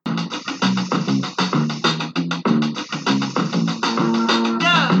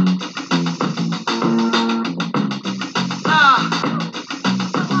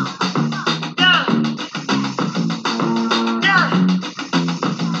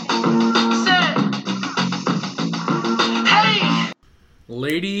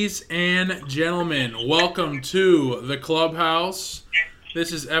Ladies and gentlemen, welcome to the Clubhouse.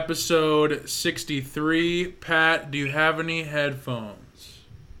 This is episode 63. Pat, do you have any headphones?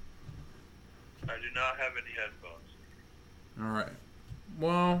 I do not have any headphones. All right.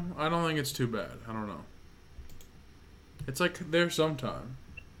 Well, I don't think it's too bad. I don't know. It's like there sometime.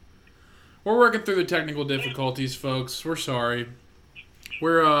 We're working through the technical difficulties, folks. We're sorry.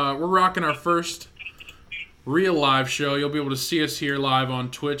 We're rocking our first real live show. You'll be able to see us here live on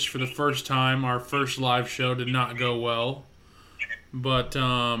Twitch for the first time. Our first live show did not go well, but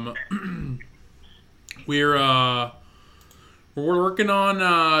we're working on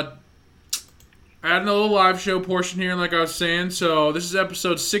adding a little live show portion here, like I was saying. So this is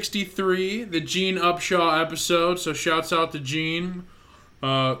episode 63, the Gene Upshaw episode. So shouts out to Gene,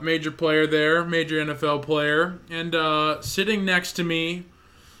 major player there, major NFL player, and sitting next to me.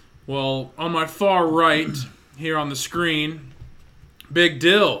 Well, on my far right, here on the screen, Big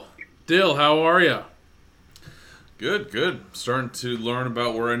Dyl. Dyl, how are you? Good. Starting to learn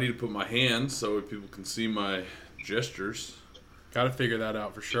about where I need to put my hands so people can see my gestures. Got to figure that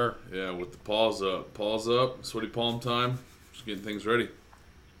out for sure. Yeah, with the paws up, sweaty palm time. Just getting things ready.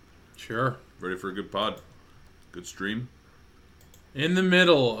 Sure. Ready for a good pod, good stream. In the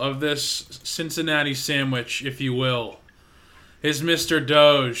middle of this Cincinnati sandwich, if you will, is Mr.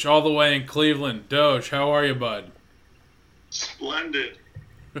 Doge, all the way in Cleveland. Doge, how are you, bud? Splendid.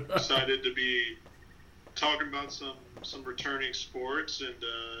 Excited to be talking about some returning sports and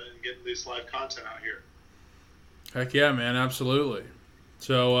getting this live content out here. Heck yeah, man, absolutely.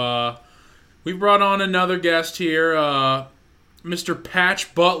 So we brought on another guest here, Mr.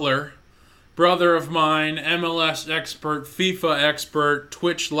 Patch Butler, brother of mine, MLS expert, FIFA expert,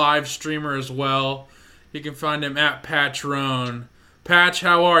 Twitch live streamer as well. You can find him at Patron. Patch,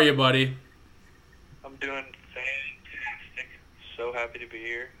 how are you, buddy? I'm doing fantastic. So happy to be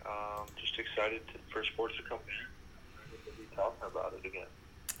here. Just excited for sports to come in. To be talking about it again.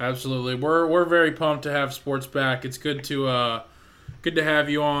 Absolutely, we're very pumped to have sports back. It's good to have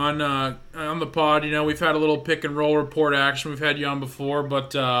you on the pod. You know, we've had a little pick and roll report action. We've had you on before,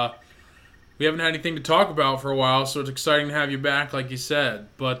 but we haven't had anything to talk about for a while. So it's exciting to have you back, like you said.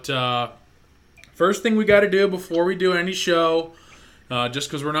 But first thing we got to do before we do any show, just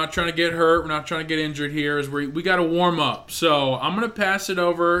because we're not trying to get hurt, we're not trying to get injured here, is we got to warm up. So I'm going to pass it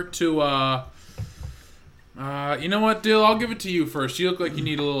over to, you know what, Dill? I'll give it to you first. You look like you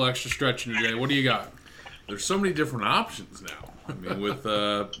need a little extra stretching today. What do you got? There's so many different options now. I mean, with,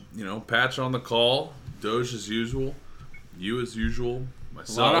 Patch on the call, Doge as usual, you as usual,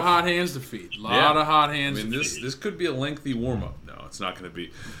 myself. A lot of hot hands to feed. A lot of hot hands to feed. This could be a lengthy warm-up. No, it's not going to be.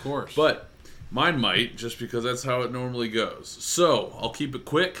 Of course. But mine might, just because that's how it normally goes. So, I'll keep it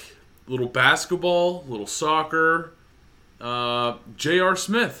quick. A little basketball, a little soccer. J.R.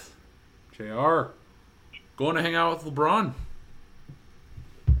 Smith. J.R. Going to hang out with LeBron.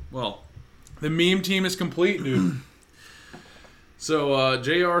 Well, the meme team is complete, dude. So,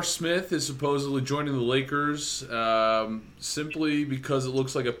 J.R. Smith is supposedly joining the Lakers simply because it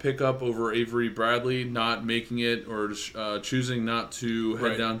looks like a pickup over Avery Bradley not making it or choosing not to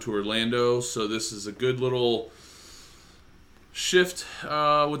head down to Orlando. So, this is a good little shift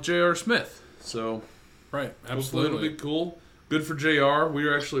with J.R. Smith. So, right, hopefully absolutely. it'll be cool. Good for JR. We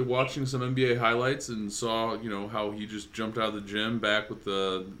were actually watching some NBA highlights and saw, how he just jumped out of the gym back with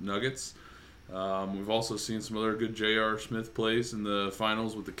the Nuggets. We've also seen some other good J.R. Smith plays in the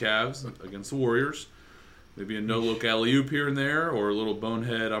finals with the Cavs against the Warriors. Maybe a no-look alley-oop here and there, or a little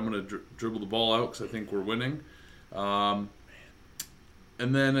bonehead, I'm going to dribble the ball out because I think we're winning. And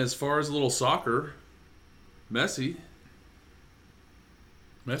then as far as a little soccer, Messi.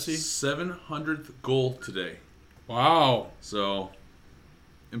 700th goal today. Wow. So,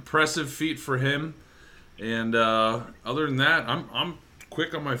 impressive feat for him. And other than that, I'm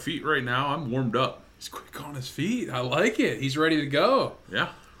quick on my feet right now. I'm warmed up. He's quick on his feet. I like it. He's ready to go. Yeah.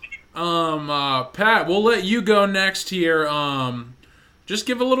 Pat, we'll let you go next here. Just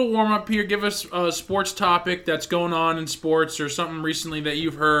give a little warm up here. Give us a sports topic that's going on in sports or something recently that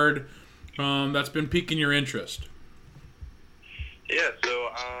you've heard that's been piquing your interest. Yeah, so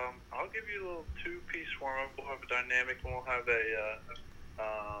I'll give you a little two-piece warm-up. We'll have a dynamic and we'll have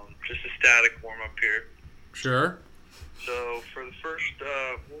just a static warm-up here. Sure. So for the first,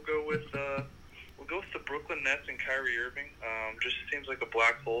 we'll go with the Brooklyn Nets and Kyrie Irving. Just seems like a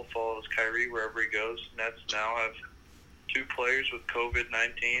black hole follows Kyrie wherever he goes. Nets now have two players with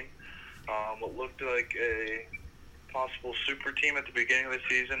COVID-19. What looked like a possible super team at the beginning of the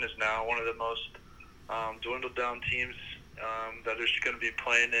season is now one of the most dwindled down teams that are going to be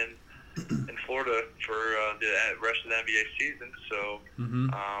playing in in Florida for the rest of the NBA season. So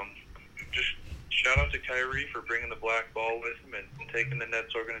just shout out to Kyrie for bringing the black ball with him and taking the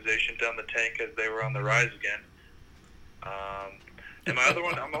Nets organization down the tank as they were on the rise again. And my other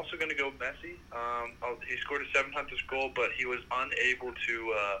one, I'm also going to go Messi. He scored his 700th goal, but he was unable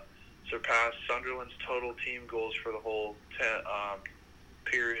to surpass Sunderland's total team goals for the whole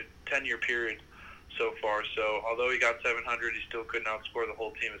 10-year period so far. So although he got 700, he still couldn't outscore the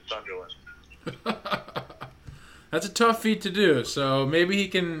whole team at Sunderland. That's a tough feat to do. So maybe he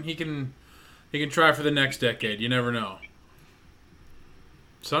can try for the next decade. You never know.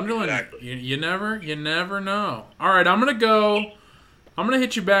 Sunderland, exactly. you never know. All right, I'm gonna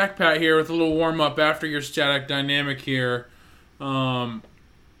hit you back, Pat, here with a little warm up after your static dynamic here.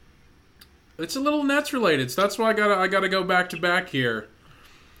 It's a little Nets related, so that's why I gotta go back to back here.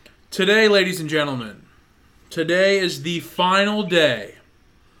 Today, ladies and gentlemen, today is the final day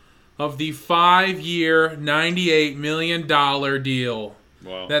of the 5-year, $98 million deal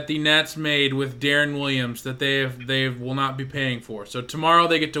that the Nets made with Darren Williams that they will not be paying for. So tomorrow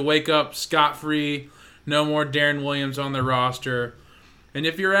they get to wake up scot-free, no more Darren Williams on their roster. And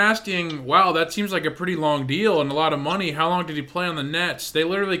if you're asking, wow, that seems like a pretty long deal and a lot of money, how long did he play on the Nets? They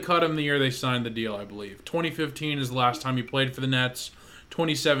literally cut him the year they signed the deal, I believe. 2015 is the last time he played for the Nets.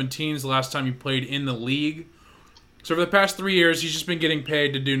 2017 is the last time he played in the league. So for the past 3 years, he's just been getting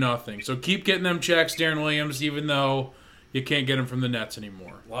paid to do nothing. So keep getting them checks, Darren Williams, even though you can't get him from the Nets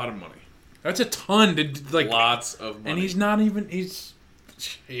anymore. A lot of money. That's a ton. Lots of money. And he's not even...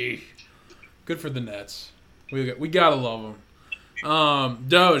 Good for the Nets. We gotta love him.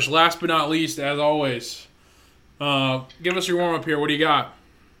 Doge, last but not least, as always, give us your warm-up here. What do you got?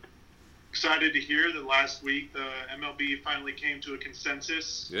 Excited to hear that last week the MLB finally came to a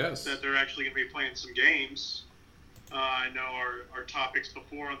consensus that they're actually going to be playing some games. I know our topics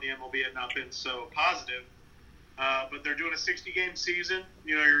before on the MLB had not been so positive, but they're doing a 60-game season.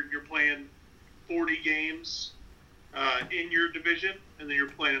 You know, you're playing 40 games in your division, and then you're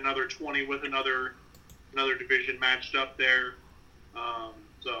playing another 20 with another division matched up there.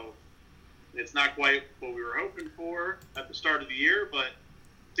 So it's not quite what we were hoping for at the start of the year, but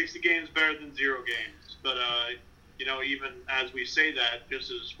 60 games better than 0 games. But, you know, even as we say that,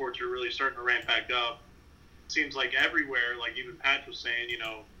 just as sports are really starting to ramp back up, it seems like everywhere, like even Patch was saying, you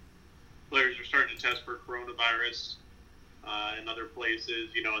know, players are starting to test for coronavirus in other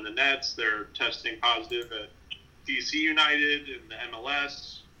places. You know, in the Nets, they're testing positive at DC United and the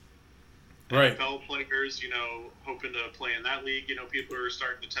MLS. Right. NFL players, you know, hoping to play in that league, you know, people are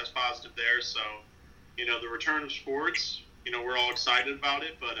starting to test positive there. So, you know, the return of sports, you know, we're all excited about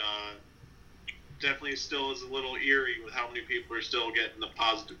it, but definitely still is a little eerie with how many people are still getting the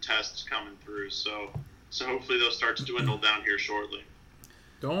positive tests coming through. So hopefully those start to dwindle down here shortly.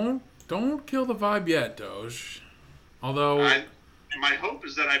 Don't kill the vibe yet, Doge. Although... My hope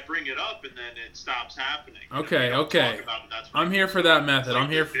is that I bring it up and then it stops happening. Okay. Talk about it, I'm here for that method. Like I'm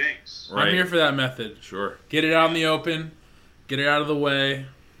here for that method. Sure. Get it out in the open. Get it out of the way.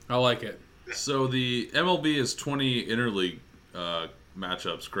 I like it. So the MLB is 20 interleague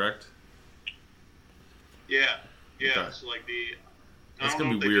matchups, correct? Yeah. Okay. So like That's I don't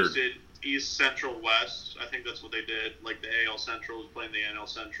know gonna if be they weird. just did East, Central, West. I think that's what they did. Like the AL Central is playing the NL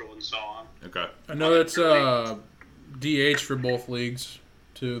Central and so on. Okay. I know that's DH for both leagues,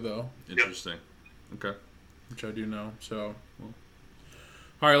 too, though. Interesting. Okay. Which I do know. So,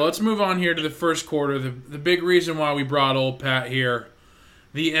 all right, let's move on here to the first quarter. The big reason why we brought old Pat here,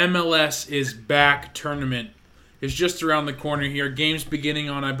 the MLS is back tournament is just around the corner here. Games beginning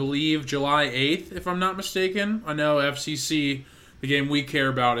on, I believe, July 8th, if I'm not mistaken. I know FCC, the game we care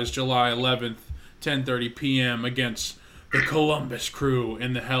about, is July 11th, 10:30 p.m. against the Columbus Crew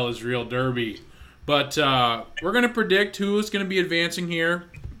in the Hell is Real Derby. But we're going to predict who is going to be advancing here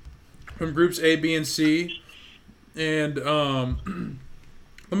from Groups A, B, and C. And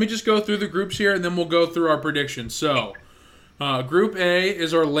let me just go through the groups here, and then we'll go through our predictions. So, Group A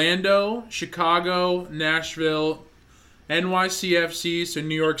is Orlando, Chicago, Nashville, NYCFC, so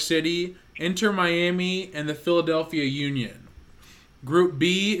New York City, Inter Miami, and the Philadelphia Union. Group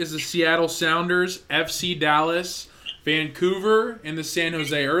B is the Seattle Sounders, FC Dallas, Vancouver, and the San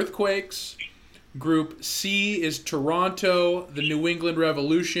Jose Earthquakes. Group C is Toronto, the New England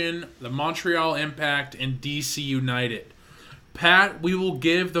Revolution, the Montreal Impact, and DC United. Pat, we will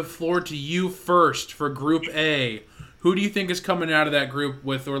give the floor to you first for Group A. Who do you think is coming out of that group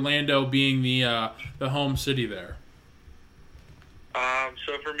with Orlando being the home city there?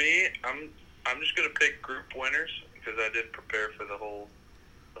 So for me, I'm just gonna pick group winners because I didn't prepare for the whole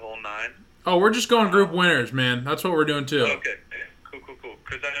 9. Oh, we're just going group winners, man. That's what we're doing too. Okay, cool.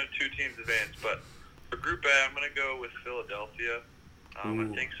 because I know two teams advance. But for Group A, I'm going to go with Philadelphia. I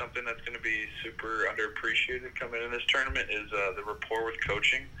think something that's going to be super underappreciated coming in this tournament is the rapport with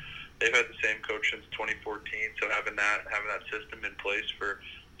coaching. They've had the same coach since 2014, so having that system in place for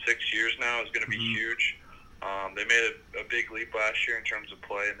 6 years now is going to be huge. They made a big leap last year in terms of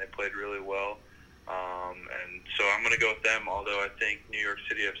play, and they played really well. And so I'm going to go with them, although I think New York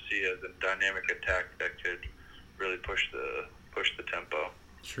City FC has a dynamic attack that could really push the tempo.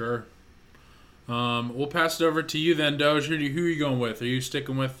 Sure. We'll pass it over to you then, Doge. Who are you going with? Are you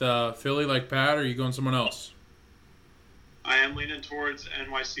sticking with Philly like Pat, or are you going someone else? I am leaning towards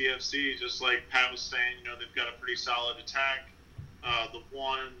NYCFC, just like Pat was saying. They've got a pretty solid attack. The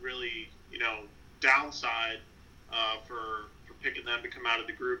one really, downside for picking them to come out of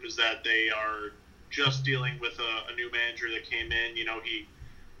the group is that they are just dealing with a new manager that came in. He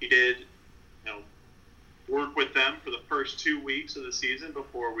did, work with them for the first 2 weeks of the season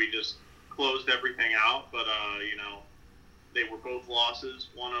before we just closed everything out. But, they were both losses,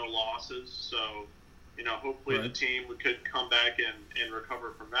 1-0 losses. So, hopefully the team could come back and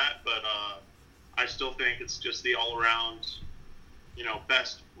recover from that. But I still think it's just the all-around,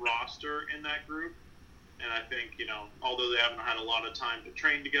 best roster in that group. And I think, although they haven't had a lot of time to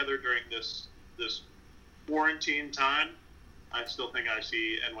train together during this quarantine time, I still think I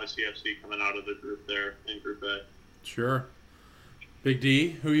see NYCFC coming out of the group there in Group A. Sure. Big D,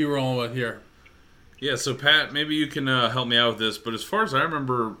 who are you rolling with here? Yeah, so Pat, maybe you can help me out with this, but as far as I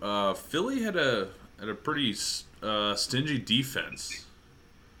remember, Philly had a pretty stingy defense,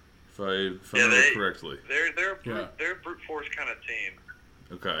 if I remember correctly. They're a brute force kind of team.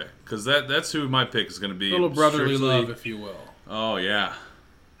 Okay, because that's who my pick is going to be. Little brotherly love, if you will. Oh, yeah.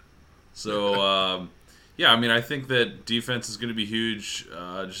 So, yeah, I mean, I think that defense is going to be huge,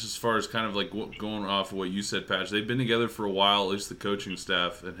 just as far as kind of like going off of what you said, Patch. They've been together for a while, at least the coaching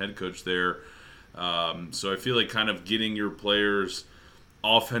staff and head coach there. So I feel like kind of getting your players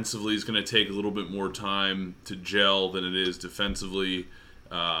offensively is going to take a little bit more time to gel than it is defensively,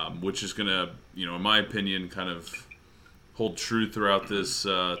 which is going to, in my opinion, kind of hold true throughout this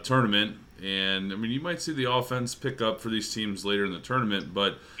tournament. And, I mean, you might see the offense pick up for these teams later in the tournament,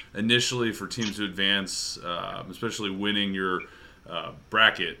 but initially for teams to advance, especially winning your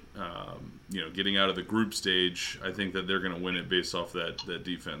bracket, getting out of the group stage, I think that they're going to win it based off that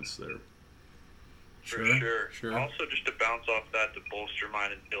defense there. For sure. Also, just to bounce off that, to bolster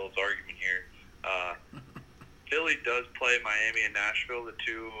mine and Bill's argument here, Philly does play Miami and Nashville, the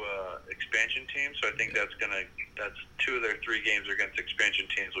two expansion teams. So I think that's 2 of their 3 games are against expansion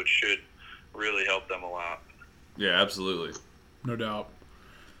teams, which should really help them a lot. Yeah, absolutely. No doubt.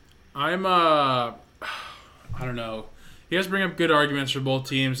 I'm I don't know. He does bring up good arguments for both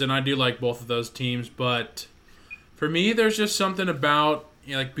teams, and I do like both of those teams. But for me, there's just something about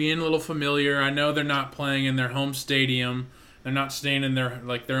like being a little familiar. I know they're not playing in their home stadium. They're not staying in their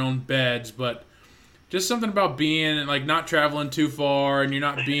own beds, but just something about being like not traveling too far and you're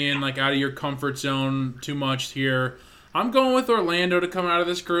not being like out of your comfort zone too much here. I'm going with Orlando to come out of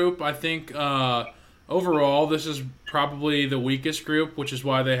this group. I think overall this is probably the weakest group, which is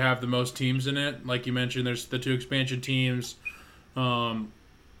why they have the most teams in it. Like you mentioned, there's the 2 expansion teams.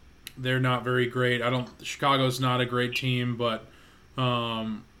 They're not very great. Chicago's not a great team, but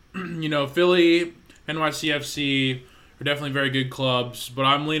Philly, NYCFC are definitely very good clubs, but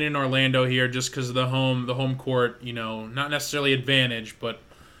I'm leaning Orlando here just because of the home court, not necessarily advantage, but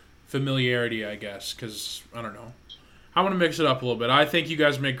familiarity, I guess, because, I don't know. I want to mix it up a little bit. I think you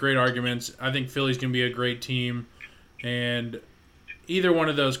guys make great arguments. I think Philly's going to be a great team, and either one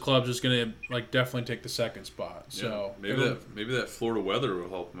of those clubs is going to definitely take the second spot. So yeah, maybe that Florida weather will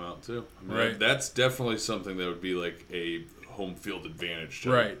help them out too. I mean, right. That's definitely something that would be like a home field advantage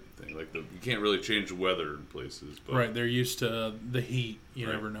type thing. Like you can't really change the weather in places, but right, they're used to the heat. You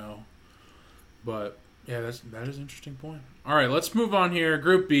never know. But yeah, that is an interesting point. All right, let's move on here.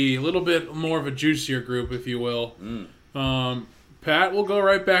 Group B, a little bit more of a juicier group, if you will. Pat, we'll go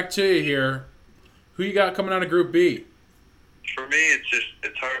right back to you here. Who you got coming out of Group B? For me,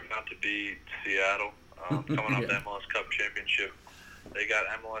 it's hard not to be Seattle. Coming off the MLS Cup championship, they got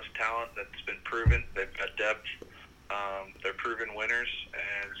MLS talent that's been proven. They've got depth. They're proven winners,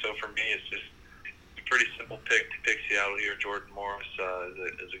 and so for me, it's just a pretty simple pick to pick Seattle here. Jordan Morris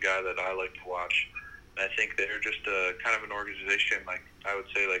is a guy that I like to watch. And I think they're just kind of an organization, like I would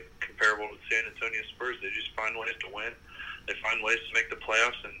say, like comparable to San Antonio Spurs. They just find ways to win. They find ways to make the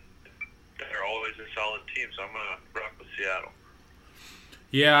playoffs, and they're always a solid team. So I'm going to rock with Seattle.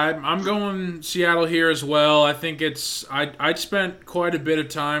 Yeah, I'm going Seattle here as well. I think I'd spent quite a bit of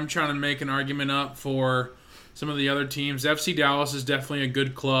time trying to make an argument up for some of the other teams. FC Dallas is definitely a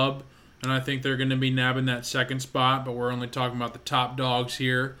good club, and I think they're going to be nabbing that second spot, but we're only talking about the top dogs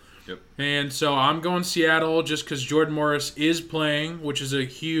here. Yep. And so I'm going Seattle just because Jordan Morris is playing, which is a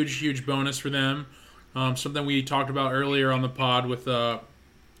huge, huge bonus for them. Something we talked about earlier on the pod with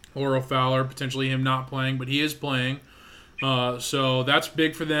Laurel Fowler, potentially him not playing, but he is playing. So that's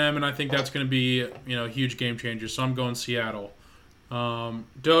big for them, and I think that's going to be a huge game changer. So I'm going Seattle.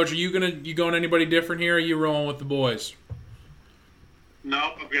 Doge, are you going anybody different here? Or are you rolling with the boys? No,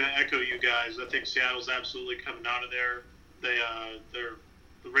 I'm going to echo you guys. I think Seattle's absolutely coming out of there. They're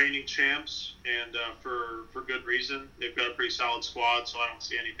the reigning champs, and for good reason. They've got a pretty solid squad, so I don't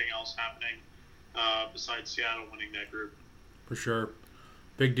see anything else happening besides Seattle winning that group. For sure.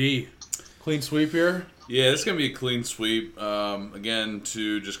 Big D. Clean sweep here? Yeah, it's going to be a clean sweep. Again,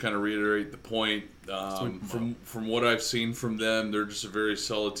 to just kind of reiterate the point, from what I've seen from them, they're just a very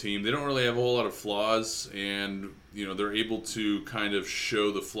solid team. They don't really have a whole lot of flaws, and they're able to kind of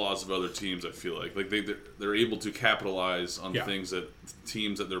show the flaws of other teams. I feel like they're able to capitalize on things that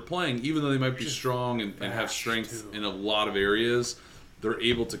teams that they're playing, even though they might be strong and have strength in a lot of areas. They're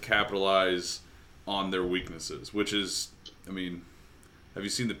able to capitalize on their weaknesses, which is, have you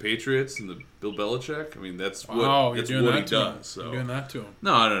seen the Patriots and the Bill Belichick? That's what he does. So. You're doing that to him.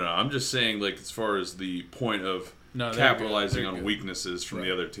 No. I'm just saying, as far as the point of capitalizing on weaknesses from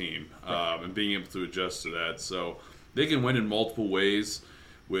the other team and being able to adjust to that. So they can win in multiple ways,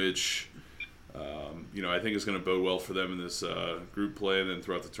 which I think is going to bode well for them in this group play and then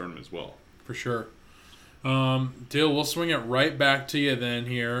throughout the tournament as well. For sure. Dyl, we'll swing it right back to you then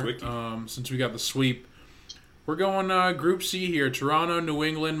here since we got the sweep. We're going Group C here. Toronto, New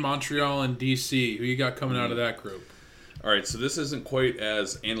England, Montreal, and D.C. Who you got coming out of that group? All right, so this isn't quite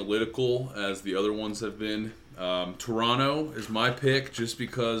as analytical as the other ones have been. Toronto is my pick just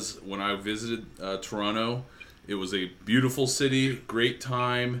because when I visited Toronto, it was a beautiful city, great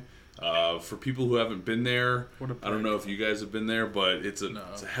time. For people who haven't been there, I don't know if you guys have been there, but it's a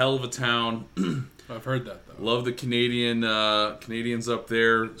hell of a town. I've heard that, though. Love the Canadians up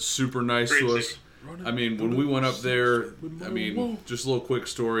there. Super nice to us. When we went up there, just a little quick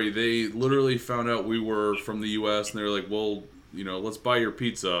story. They literally found out we were from the U.S. and they were like, well, let's buy your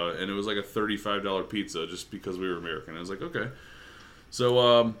pizza. And it was like a $35 pizza just because we were American. I was like, okay.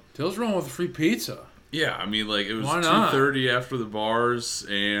 So, Dill's wrong with free pizza. Yeah, it was 2:30 after the bars,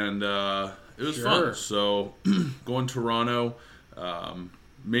 and it was fun. So, going Toronto,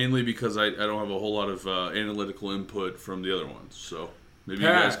 mainly because I don't have a whole lot of analytical input from the other ones. So, maybe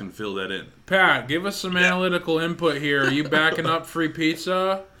Pat, you guys can fill that in. Pat, give us some analytical input here. Are you backing up free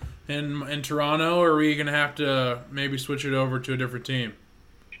pizza in Toronto, or are we going to have to maybe switch it over to a different team?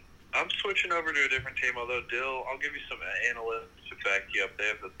 I'm switching over to a different team, although Dill, I'll give you some analytics to back you up. They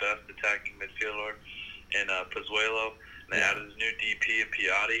have the best attacking midfielder in Pozuelo. They added a new DP in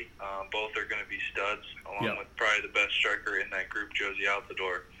Piatti. Both are going to be studs, along with probably the best striker in that group, Josie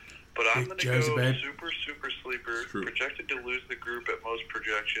Altidore. But I'm going to go super sleeper, projected to lose the group at most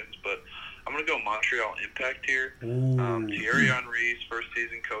projections, but I'm going to go Montreal Impact here. Thierry Henry's first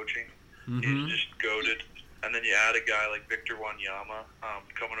season coaching. He's just goated. And then you add a guy like Victor Wanyama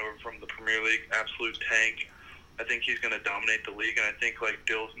coming over from the Premier League, absolute tank. I think he's going to dominate the league, and I think, like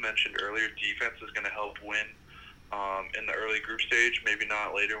Dill's mentioned earlier, defense is going to help win in the early group stage, maybe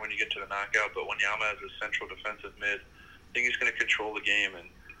not later when you get to the knockout, but Wanyama as a central defensive mid, I think he's going to control the game, and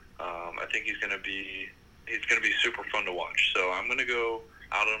I think he's going to be super fun to watch. So I'm going to go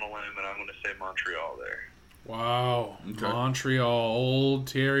out on a limb, and I'm going to say Montreal there. Wow. Okay. Montreal, old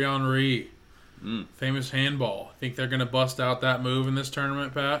Thierry Henry. Famous handball. Think they're going to bust out that move in this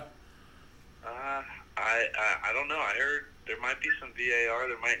tournament, Pat? I don't know. I heard there might be some VAR.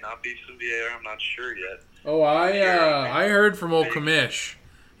 There might not be some VAR. I'm not sure yet. Oh, I heard from old Kamish.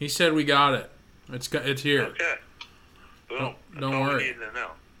 He said we got it. It's here. Okay. Boom. Don't worry. We need to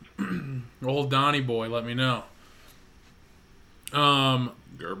know. Old Donnie boy, let me know.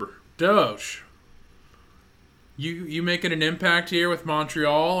 Gerber. Doge. You making an impact here with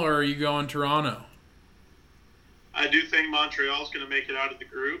Montreal, or are you going Toronto? I do think Montreal's going to make it out of the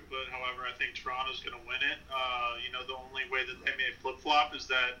group, but however, I think Toronto's going to win it. The only way that they may flip-flop is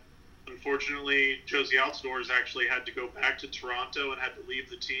that, unfortunately, Josie Altidore actually had to go back to Toronto and had to leave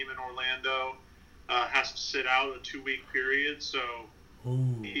the team in Orlando. Has to sit out a 2-week period, so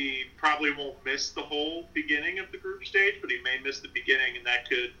he probably won't miss the whole beginning of the group stage, but he may miss the beginning, and that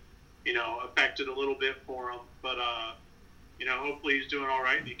could affect it a little bit for him. But, hopefully he's doing all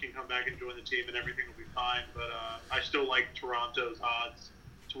right and he can come back and join the team and everything will be fine. But I still like Toronto's odds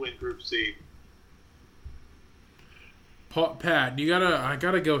to win Group C. Pat, I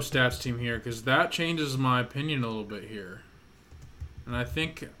gotta go stats team here because that changes my opinion a little bit here, and I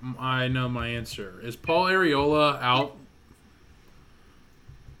think I know my answer. Is Paul Arriola out?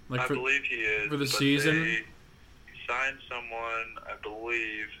 I believe he is for the season. They signed someone, I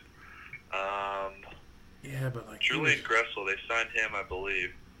believe. Yeah, but like Julian Gressel, they signed him, I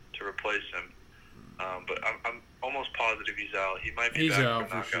believe, to replace him. But I'm almost positive he's out. He might be back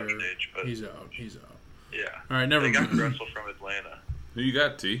for knockout stage, but he's out. Yeah. All right, never mind. They got Gressel from Atlanta. Who you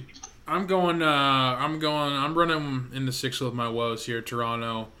got, T? I'm running in the 6 with my woes here,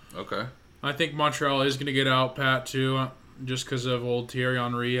 Toronto. Okay. I think Montreal is going to get out, Pat, too, just because of old Thierry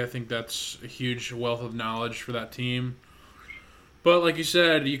Henry. I think that's a huge wealth of knowledge for that team. But like you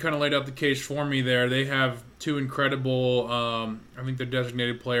said, you kind of laid out the case for me there. They have 2 incredible, I think they're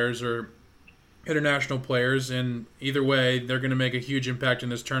designated players or international players, and either way, they're going to make a huge impact in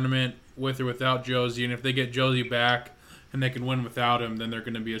this tournament with or without Josie. And if they get Josie back and they can win without him, then they're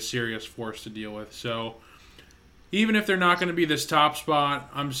going to be a serious force to deal with. So even if they're not going to be this top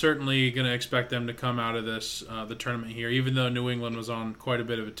spot, I'm certainly going to expect them to come out of this the tournament here, even though New England was on quite a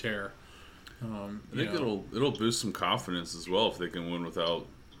bit of a tear. I think it'll boost some confidence as well if they can win without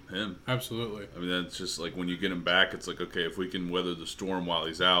him. Absolutely. I mean, that's just like when you get him back, it's like, okay, if we can weather the storm while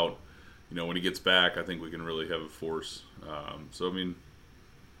he's out, when he gets back, I think we can really have a force. So, I mean,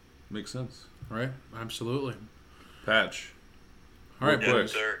 makes sense. Right? Absolutely. Patch. All right,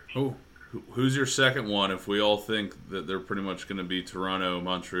 boys. Who's your second one if we all think that they're pretty much going to be Toronto,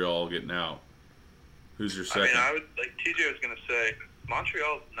 Montreal getting out? Who's your second? I would, like TJ was going to say,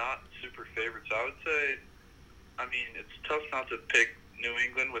 Montreal's not super favorites. I would say, it's tough not to pick New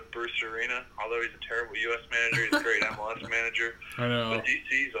England with Bruce Arena, although he's a terrible U.S. manager. He's a great MLS manager. I know. But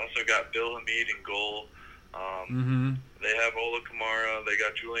DC's also got Bill Hamid in goal. They have Ola Kamara. They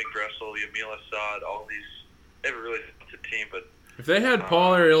got Julian Gressel, Yamil Assad, all these. They have a really talented team. But if they had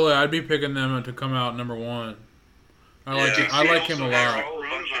Paul Arriola, I'd be picking them to come out number 1. I like him a lot. They have a whole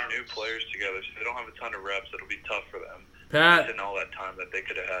bunch of new players together, so they don't have a ton of reps. It'll be tough for them. Pat, in all that time that they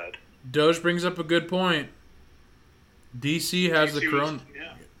could have had. Doge brings up a good point. DC has the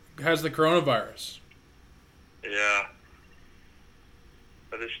coronavirus. Yeah,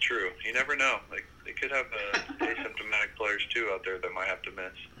 that is true. You never know. Like they could have asymptomatic players too out there that might have to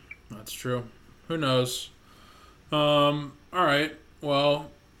miss. That's true. Who knows? All right.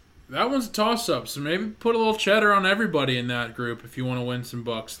 Well, that one's a toss-up. So maybe put a little cheddar on everybody in that group if you want to win some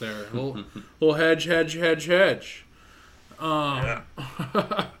bucks there. A little hedge.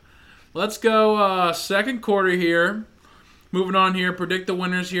 Let's go second quarter here. Moving on here, predict the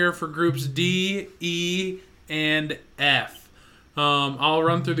winners here for groups D, E, and F. I'll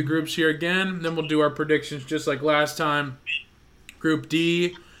run through the groups here again, then we'll do our predictions just like last time. Group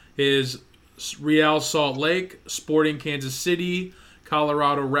D is Real Salt Lake, Sporting Kansas City,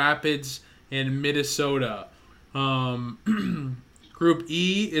 Colorado Rapids, and Minnesota. Group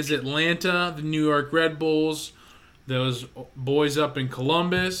E is Atlanta, the New York Red Bulls, those boys up in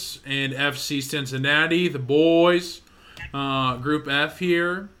Columbus, and FC Cincinnati, the boys. Group F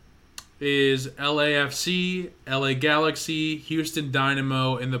here is LAFC, LA Galaxy, Houston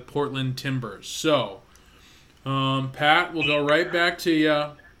Dynamo, and the Portland Timbers. So, Pat, we'll go right back to you.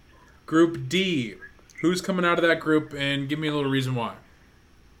 Group D. Who's coming out of that group, and give me a little reason why.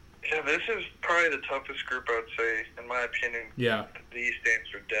 Yeah, this is probably the toughest group, I would say, in my opinion. Yeah. D stands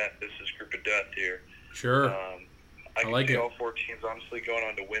for death. This is group of death here. Sure. I can see all 4 teams honestly going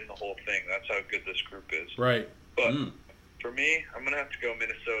on to win the whole thing. That's how good this group is. Right. But for me, I'm going to have to go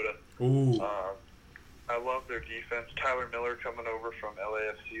Minnesota. Ooh. I love their defense. Tyler Miller coming over from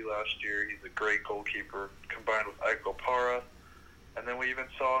LAFC last year. He's a great goalkeeper combined with Ike Opara. And then we even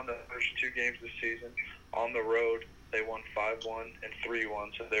saw in the first 2 games this season, on the road, they won 5-1 and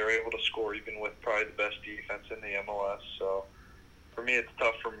 3-1. So they were able to score even with probably the best defense in the MLS. So for me, it's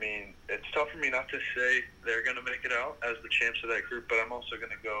tough for me. It's tough for me not to say they're going to make it out as the champs of that group, but I'm also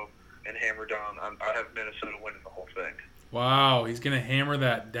going to go and hammer down. I have Minnesota winning the whole thing. Wow, he's going to hammer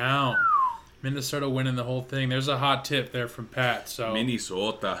that down. Minnesota winning the whole thing. There's a hot tip there from Pat. So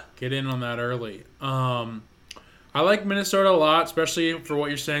Minnesota. Get in on that early. I like Minnesota a lot, especially for what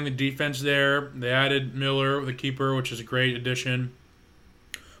you're saying, the defense there. They added Miller, the keeper, which is a great addition.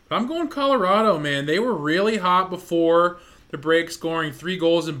 But I'm going Colorado, man. They were really hot before the break, scoring 3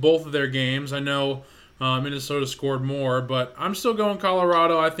 goals in both of their games. I know Minnesota scored more, but I'm still going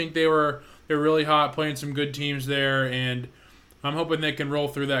Colorado. I think they're really hot, playing some good teams there, and I'm hoping they can roll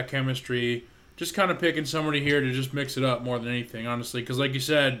through that chemistry. Just kind of picking somebody here to just mix it up more than anything, honestly, because like you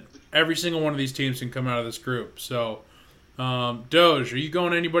said, every single one of these teams can come out of this group. So, Doge, are you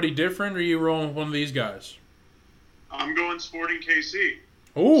going anybody different, or are you rolling with one of these guys? I'm going Sporting KC.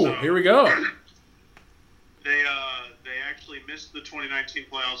 Oh, so, here we go. They actually missed the 2019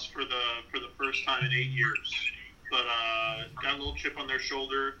 playoffs for the first time in 8 years, but got a little chip on their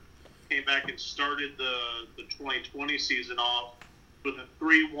shoulder. Came back and started the 2020 season off with a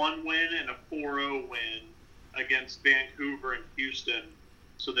 3-1 win and a 4-0 win against Vancouver and Houston.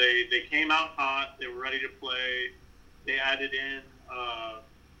 So they came out hot. They were ready to play. They added in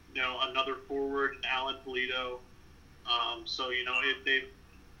another forward, Alan Polito. So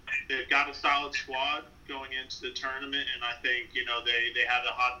they've got a solid squad going into the tournament, and I think they had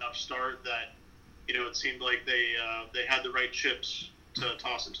a hot enough start that it seemed like they had the right chips to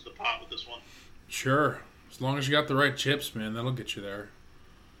toss into the pot with this one. Sure. As long as you got the right chips, man, that'll get you there.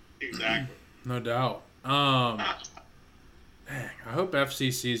 Exactly. No doubt. Dang, I hope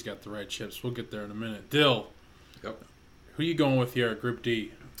FCC's got the right chips. We'll get there in a minute. Dyl. Yep. Who are you going with here at Group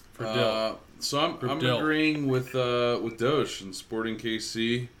D for Dyl? So I'm agreeing with Doge and Sporting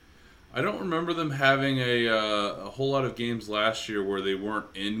KC. I don't remember them having a whole lot of games last year where they weren't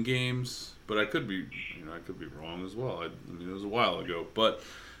in games, but I could be wrong as well. I mean, it was a while ago, but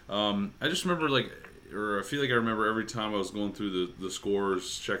I just remember I feel like I remember every time I was going through the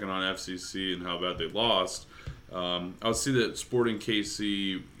scores, checking on FCC and how bad they lost. I would see that Sporting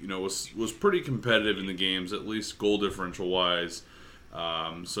KC, was pretty competitive in the games, at least goal differential wise.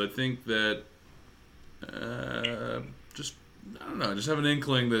 So I think that just have an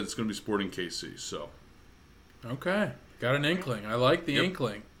inkling that it's going to be Sporting KC. So, okay, got an inkling. I like the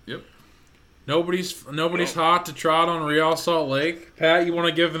inkling. Yep. Nobody's hot to trot on Real Salt Lake. Pat, you want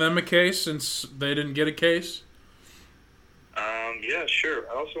to give them a case since they didn't get a case? Yeah, sure.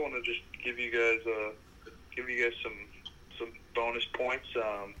 I also want to just give you guys some bonus points.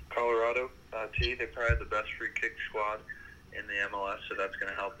 Colorado, T, they probably had the best free kick squad in the MLS, so that's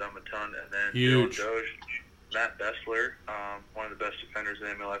going to help them a ton. And then huge. Doge, Matt Bessler, one of the best defenders in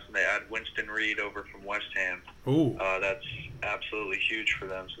the MLS, and they add Winston Reed over from West Ham. Ooh. That's absolutely huge for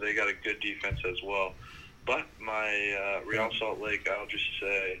them. So they got a good defense as well. But my Real Salt Lake, I'll just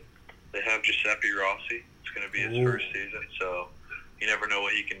say they have Giuseppe Rossi. It's going to be his first season, so you never know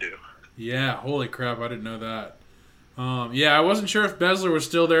what he can do. Yeah, holy crap, I didn't know that. I wasn't sure if Bessler was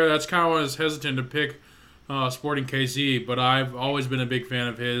still there. That's kind of why I was hesitant to pick Sporting KC, but I've always been a big fan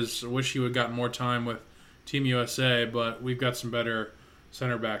of his. I wish he would have gotten more time with Team USA, but we've got some better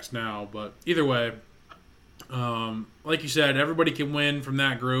center backs now. But either way, like you said, everybody can win from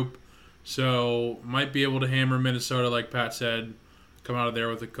that group, so might be able to hammer Minnesota, like Pat said, come out of there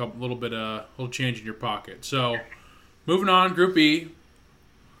with a little change in your pocket. So moving on, Group E.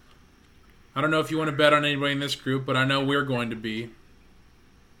 I don't know if you want to bet on anybody in this group, but I know we're going to be.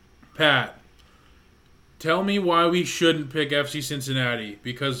 Pat, tell me why we shouldn't pick FC Cincinnati,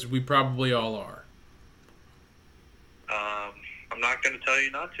 because we probably all are. I'm not going to tell you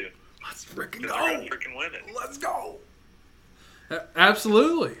not to. Let's freaking go. They're going to freaking win it. Let's go.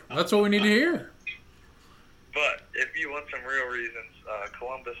 Absolutely. That's what we need to hear. But if you want some real reasons,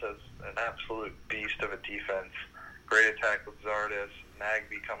 Columbus has an absolute beast of a defense. Great attack with Zardes,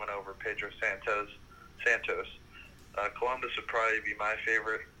 Nagby coming over, Pedro Santos. Columbus would probably be my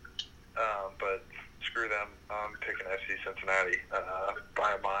favorite, but screw them. I'm picking FC Cincinnati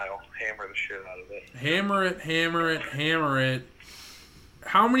by a mile. Hammer the shit out of it. Hammer it.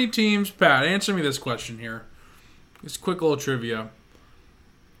 How many teams, Pat, answer me this question here. This quick little trivia.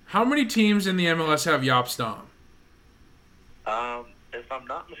 How many teams in the MLS have Jaap Stam? If I'm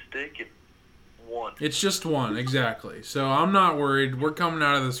not mistaken, one. It's just one, exactly. So I'm not worried. We're coming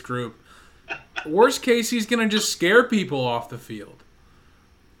out of this group. Worst case, he's going to just scare people off the field.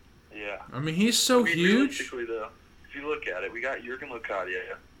 Yeah. I mean, he's so huge. Realistically, though, if you look at it, we got Jurgen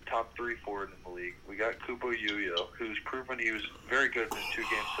Locadia, top 3 forward in the league. We got Kubo Yuyo, who's proven he was very good in his 2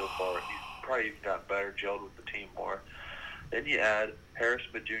 games so far. He's probably even gotten better, gelled with the team more. Then you add Harris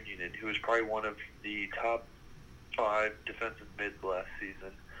Medunjanin, who is probably one of the top 5 defensive mids last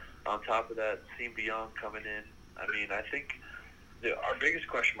season. On top of that, Siem Biong coming in. I mean, I think our biggest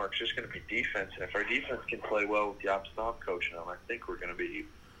question mark is just going to be defense. And if our defense can play well with Jaap Stam coaching them, I think we're going to be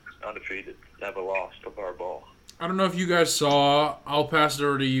undefeated, never lost of our ball. I don't know if you guys saw. I'll pass it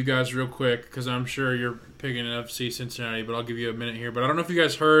over to you guys real quick because I'm sure you're picking FC Cincinnati, but I'll give you a minute here. But I don't know if you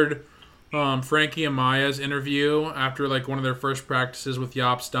guys heard Frankie Amaya's interview after one of their first practices with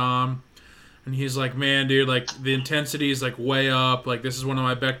Jaap Stam. And he's like, man, dude, the intensity is way up. This is one of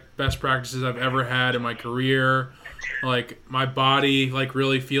my best practices I've ever had in my career. My body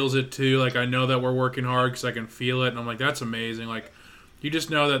really feels it too. I know that we're working hard because I can feel it. And I'm like, that's amazing. You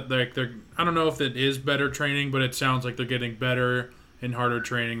just know that they're. I don't know if it is better training, but it sounds like they're getting better and harder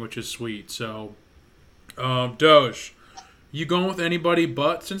training, which is sweet. So, Doge, you going with anybody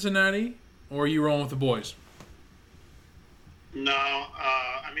but Cincinnati, or are you rolling with the boys? No,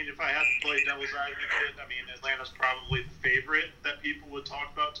 I mean, if I had to play devil's advocate, I mean, Atlanta's probably the favorite that people would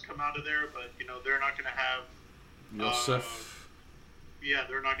talk about to come out of there, but, they're not going to have... Yosef.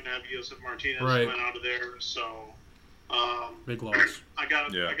 They're not going to have Yosef Martinez right. coming out of there, so... Big loss. I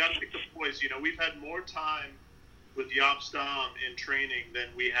got to pick the boys. We've had more time with Upshaw in training than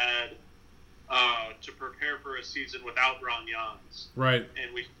we had to prepare for a season without Ron Jans. Right.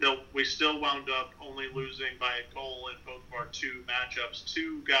 And we still wound up only losing by a goal in both of our two matchups.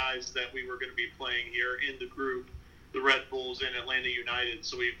 Two guys that we were going to be playing here in the group, the Red Bulls and Atlanta United.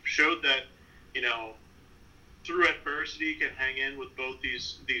 So we've showed that, through adversity can hang in with both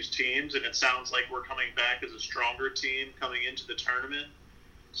these teams, and it sounds like we're coming back as a stronger team coming into the tournament.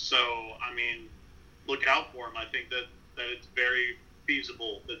 So, I mean, look out for them. I think that it's very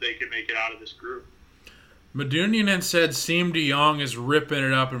feasible that they can make it out of this group. Madunian had said Siem de Jong is ripping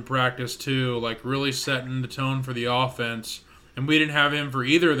it up in practice too, like really setting the tone for the offense, and we didn't have him for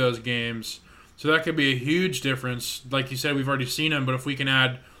either of those games. So that could be a huge difference. Like you said, we've already seen him, but if we can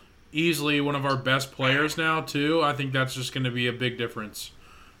add easily one of our best players now too, I think that's just going to be a big difference.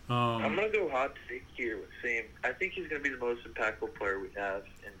 I'm going to go hot take here with Siem. I think he's going to be the most impactful player we have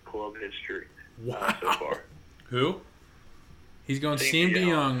in club history so far. Who? He's going Siem de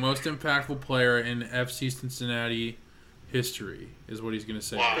Jong, most impactful player in FC Cincinnati history, is what he's going to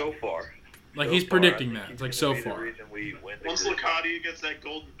say. Wow. So far. Like, he's predicting that. It's like, so far. Once Locadia gets that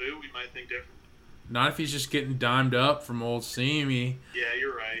golden boot, we might think differently. Not if he's just getting dimed up from old Siem. Yeah,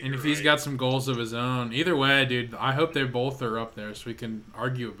 you're right. And if he's got some goals of his own. Either way, dude, I hope they both are up there so we can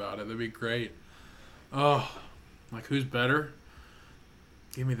argue about it. That'd be great. Oh, like, who's better?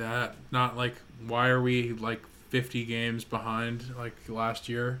 Give me that. Not like, why are we, like, 50 games behind, like, last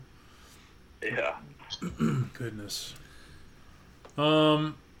year? Yeah. Goodness.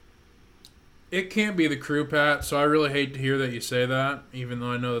 It can't be the crew, Pat, so I really hate to hear that you say that, even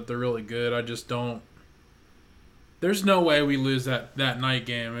though I know that they're really good. I just don't. There's no way we lose that night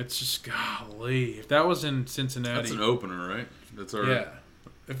game. It's just, golly. If that was in Cincinnati. That's an opener, right? That's our. Yeah.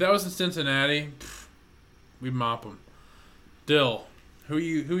 If that was in Cincinnati, we'd mop them. Dill, who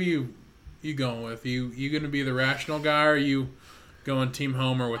you going with? You going to be the rational guy, or are you going Team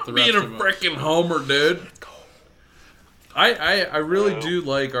Homer with the rest of us? Being a freaking Homer, dude. I really do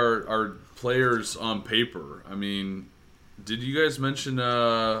like our players on paper. I mean, did you guys mention?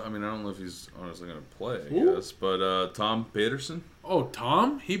 I don't know if he's honestly going to play. I guess, but Tom Peterson. Oh,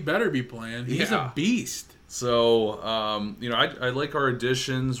 Tom, he better be playing. He's a beast. So, I like our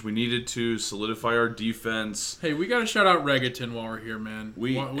additions. We needed to solidify our defense. Hey, we got to shout out Regaton while we're here, man.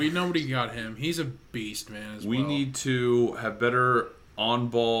 We nobody got him. He's a beast, man. We need to have better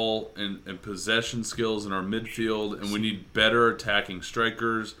on-ball and possession skills in our midfield, and we need better attacking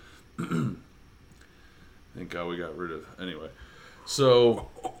strikers. Thank God we got rid of. Anyway, so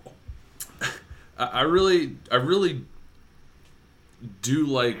I really do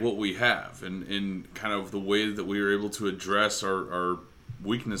like what we have, and kind of the way that we are able to address our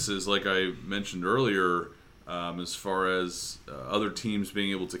weaknesses, like I mentioned earlier, as far as other teams being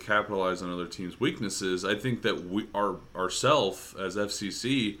able to capitalize on other teams' weaknesses. I think that we ourselves as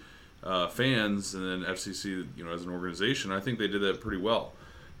FCC fans, and then FCC, as an organization, I think they did that pretty well.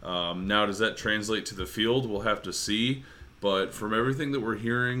 Now, does that translate to the field? We'll have to see. But from everything that we're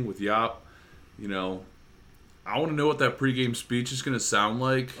hearing with Yop, I want to know what that pregame speech is going to sound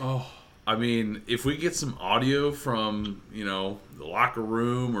like. Oh, I mean, if we get some audio from, the locker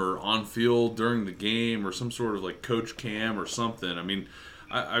room or on field during the game, or some sort of like coach cam or something. I mean,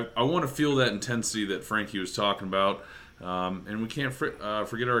 I want to feel that intensity that Frankie was talking about. And we can't forget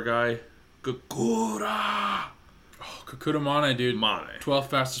our guy, Kakura. Oh, Kakuta Mane, dude. 12th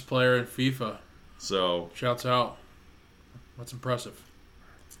fastest player in FIFA. So, shouts out. That's impressive.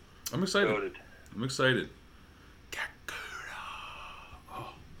 I'm excited. Goated. I'm excited.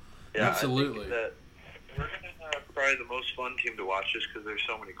 Oh, yeah, absolutely. I think that we're going to have probably the most fun team to watch just because there's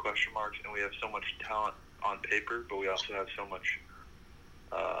so many question marks and we have so much talent on paper, but we also have so much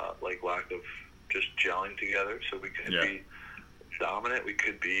lack of just gelling together. So we could be dominant. We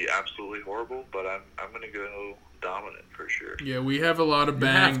could be absolutely horrible, but I'm going to go dominant for sure. Yeah, we have a lot of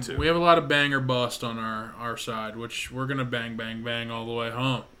bang. We have a lot of bang or bust on our side, which we're gonna bang all the way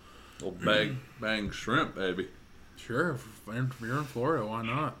home. Well, bang shrimp, baby. Sure, if you're in Florida, why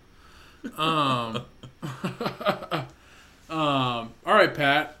not? All right,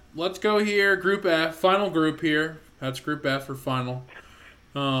 Pat. Let's go here. Group F, final group here. That's Group F for final.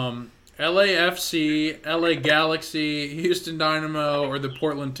 LAFC, LA Galaxy, Houston Dynamo, or the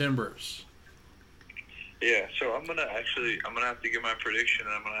Portland Timbers. Yeah, so I'm gonna have to give my prediction,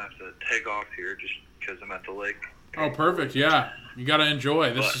 and I'm gonna have to take off here just because I'm at the lake. Oh, perfect. Yeah, you gotta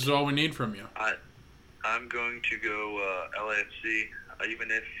enjoy. This is all we need from you. I'm going to go LAFC, even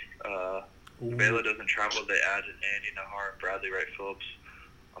if Vela doesn't travel. They added Andy Nahar, Bradley Wright Phillips,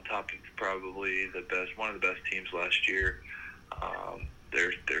 on top of probably one of the best teams last year.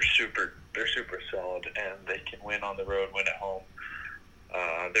 They're super solid, and they can win on the road, win at home.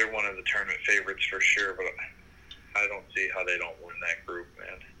 They're one of the tournament favorites for sure, but I don't see how they don't win that group,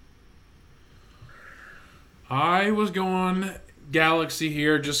 man. I was going Galaxy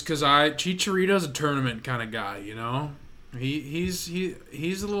here just because Chicharito's a tournament kind of guy, you know. He's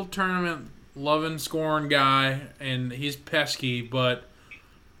a little tournament loving, scoring guy, and he's pesky. But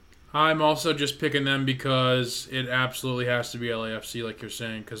I'm also just picking them because it absolutely has to be LAFC, like you're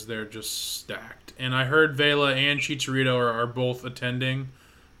saying, because they're just stacked. And I heard Vela and Chicharito are both attending,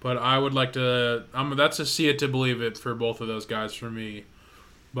 but I would like to. That's a see it to believe it for both of those guys for me,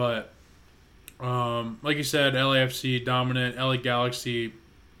 but. Like you said, LAFC dominant, LA Galaxy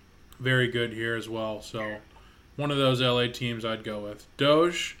very good here as well. So one of those LA teams I'd go with.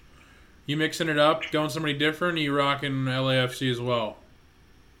 Doge, you mixing it up, going somebody different, or you rocking LAFC as well?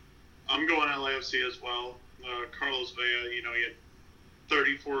 I'm going LAFC as well. Carlos Vela, he had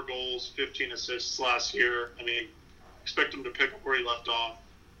 34 goals, 15 assists last year. I mean, expect him to pick up where he left off.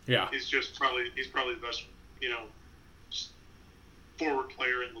 Yeah. He's probably the best, forward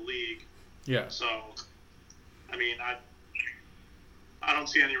player in the league. Yeah. So, I mean, I don't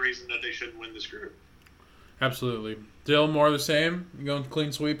see any reason that they shouldn't win this group. Absolutely. Dyl, more of the same? You going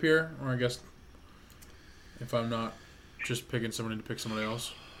clean sweep here? Or I guess if I'm not just picking somebody to pick somebody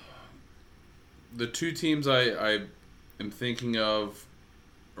else? The two teams I am thinking of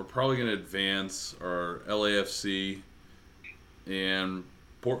are probably going to advance are LAFC and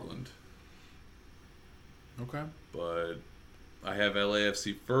Portland. Okay. But I have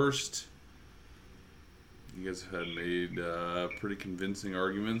LAFC first. You guys have made pretty convincing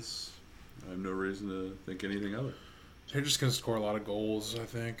arguments. I have no reason to think anything other. They're just going to score a lot of goals, I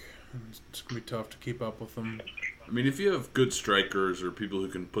think. It's going to be tough to keep up with them. I mean, if you have good strikers or people who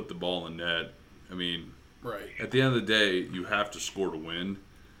can put the ball in net, I mean, right. At the end of the day, you have to score to win,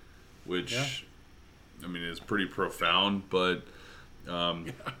 which, I mean, is pretty profound. But, I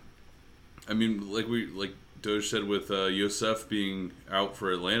mean, like Doge said with Yosef being out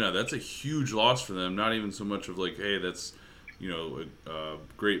for Atlanta, that's a huge loss for them. Not even so much of like, hey, that's a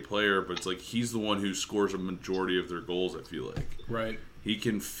great player, but it's like he's the one who scores a majority of their goals. I feel like he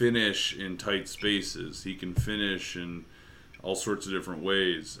can finish in tight spaces. He can finish in all sorts of different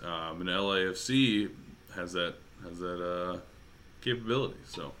ways. And LAFC has that capability.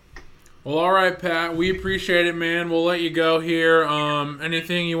 So. Well, all right, Pat. We appreciate it, man. We'll let you go here.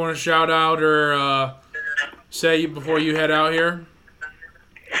 Anything you want to shout out or say before you head out here?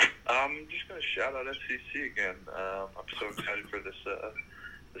 I'm just going to shout out FCC again. I'm so excited for this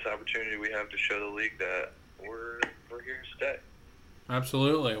opportunity we have to show the league that we're here to stay.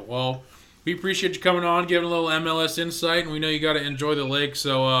 Absolutely. Well, we appreciate you coming on, giving a little MLS insight, and we know you got to enjoy the lake,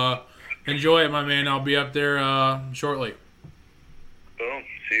 so enjoy it, my man. I'll be up there shortly. Boom.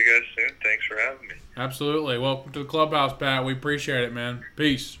 See you guys soon. Thanks for having me. Absolutely. Welcome to the Clubhouse, Pat. We appreciate it, man.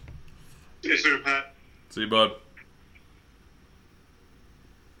 Peace. See you soon, Pat. See you, bud.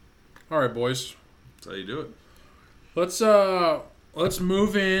 All right, boys. That's how you do it. Let's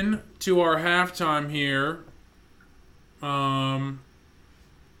move in to our halftime here. We're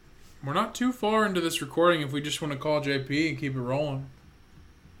not too far into this recording if we just want to call JP and keep it rolling.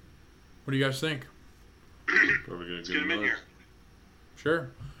 What do you guys think? Let's get him in here. Sure.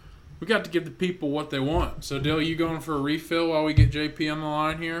 We got to give the people what they want. So, Dyl, you going for a refill while we get JP on the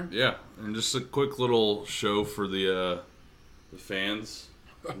line here? Yeah, and just a quick little show for the fans.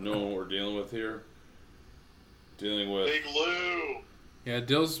 You know what we're dealing with here? Dealing with Big Lou. Yeah,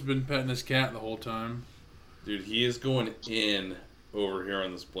 Dill's been petting his cat the whole time. Dude, he is going in over here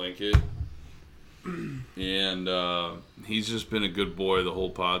on this blanket. And he's just been a good boy the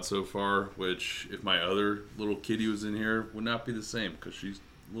whole pod so far, which if my other little kitty was in here would not be the same because she's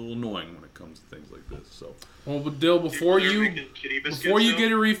a little annoying when it comes to things like this. So, well, but Dill, before you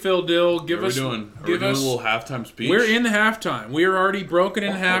get a refill, Dill, give us. Are we doing a little halftime speech? We're in the halftime. We are already broken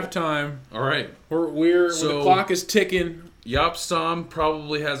in halftime. All right, the clock is ticking. Yapstam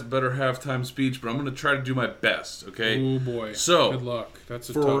probably has a better halftime speech, but I'm going to try to do my best. Okay. Oh boy. So good luck. That's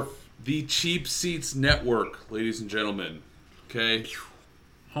a for tough. The Cheap Seats Network, ladies and gentlemen. Okay.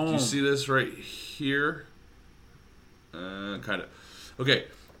 Home. Do you see this right here? Kind of. Okay.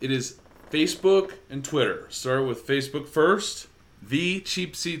 It is Facebook and Twitter. Start with Facebook first. The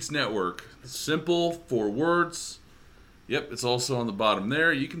Cheap Seats Network. Simple, 4 words. Yep, it's also on the bottom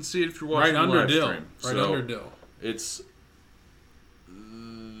there. You can see it if you're watching the live stream. Right under Dyl. It's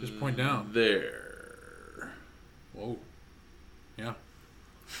just point down. There. Whoa. Yeah.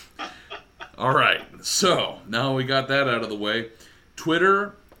 All right. So now we got that out of the way.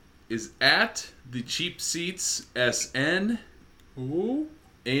 Twitter is at the Cheap Seats SN. Ooh.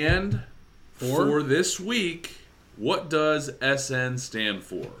 And for this week, what does SN stand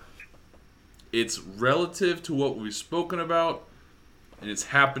for? It's relative to what we've spoken about, and it's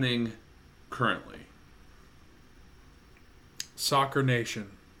happening currently. Soccer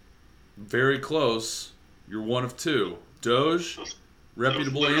Nation. Very close. You're one of two. Doge,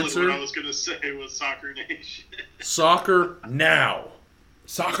 reputable answer. What I was going to say was Soccer Nation. Soccer now.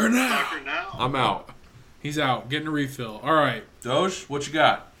 Soccer now. Soccer now. I'm out. He's out. Getting a refill. All right. Doge, what you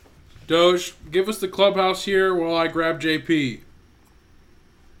got? Doge, give us the Clubhouse here while I grab JP.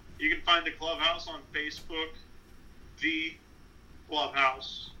 You can find the Clubhouse on Facebook, the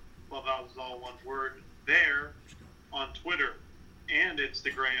Clubhouse. Clubhouse is all one word. There, on Twitter and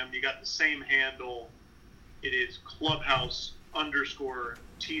Instagram, you got the same handle. It is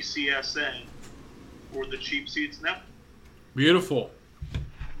Clubhouse_TCSN for the Cheap Seats Network. Beautiful.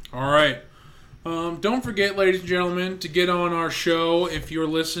 All right. Don't forget, ladies and gentlemen, to get on our show if you're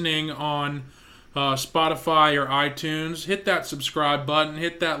listening on Spotify or iTunes. Hit that subscribe button.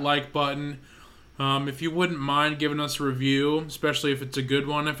 Hit that like button. If you wouldn't mind giving us a review, especially if it's a good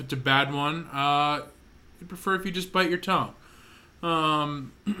one. If it's a bad one, I'd prefer if you just bite your tongue.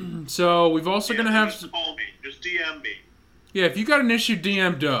 So we've also going to have... Just call me. Just DM me. Yeah, if you got an issue,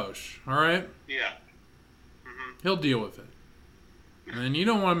 DM Doge. All right? Yeah. He'll deal with it. And you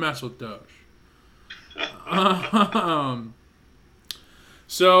don't want to mess with Doge.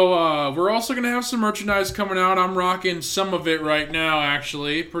 So we're also going to have some merchandise coming out. I'm rocking some of it right now,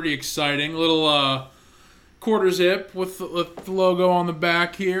 actually. Pretty exciting. Little quarter zip with the logo on the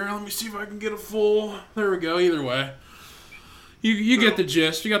back here. Let me see if I can get a full... There we go. Either way. You get the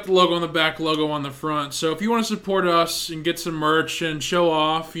gist. You got the logo on the back, logo on the front. So if you want to support us and get some merch and show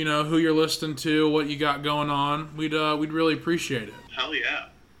off, you know, who you're listening to, what you got going on, we'd really appreciate it. Hell yeah.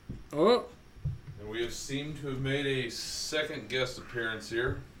 Oh. And we have seemed to have made a second guest appearance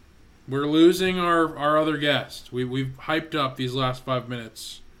here. We're losing our other guest. We've hyped up these last 5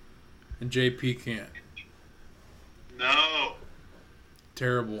 minutes, and JP can't. No.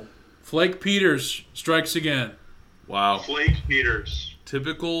 Terrible. Flake Peters strikes again. Wow. Flake Peters.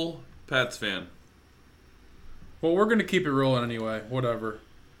 Typical Pats fan. Well, we're going to keep it rolling anyway. Whatever.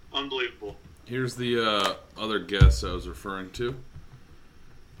 Unbelievable. Here's the other guest I was referring to.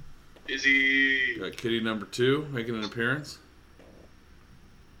 Is he... Got Kitty number 2 making an appearance.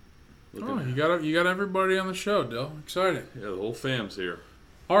 You got everybody on the show, Dill. Exciting. Yeah, the whole fam's here.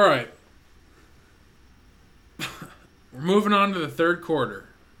 All right. We're moving on to the third quarter.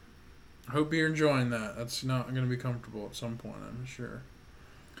 I hope you're enjoying that. That's not going to be comfortable at some point, I'm sure.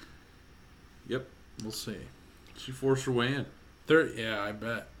 Yep. We'll see. She forced her way in. Yeah, I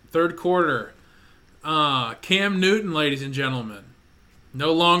bet. Third quarter. Cam Newton, ladies and gentlemen.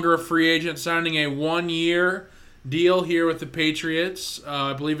 No longer a free agent, signing a 1-year deal here with the Patriots.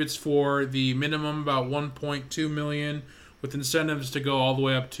 I believe it's for the minimum about $1.2 million, with incentives to go all the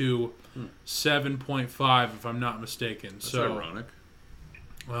way up to 7.5, if I'm not mistaken. That's ironic.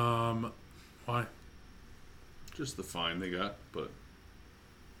 Why? Just the fine they got, but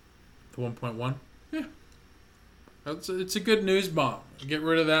the 1.1. Yeah, it's a good news bomb. Get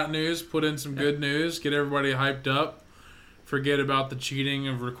rid of that news. Put in some good news. Get everybody hyped up. Forget about the cheating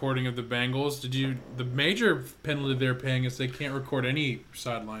of recording of the Bengals. The major penalty they're paying is they can't record any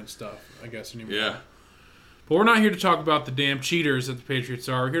sideline stuff, I guess, anymore. Yeah. But we're not here to talk about the damn cheaters that the Patriots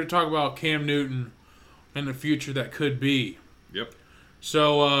are. We're here to talk about Cam Newton and the future that could be. Yep.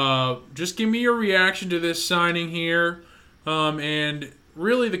 So just give me your reaction to this signing here. And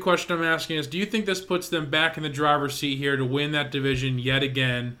really the question I'm asking is, do you think this puts them back in the driver's seat here to win that division yet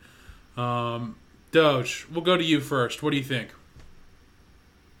again? Doge, we'll go to you first. What do you think?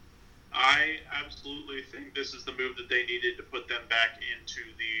 I absolutely think this is the move that they needed to put them back into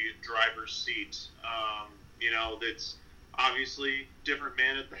the driver's seat. That's obviously different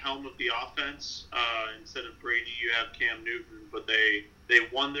man at the helm of the offense. Instead of Brady, you have Cam Newton, but they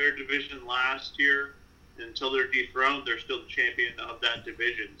won their division last year. Until they're dethroned, they're still the champion of that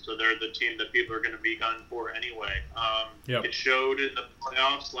division. So they're the team that people are going to be gunning for anyway. It showed in the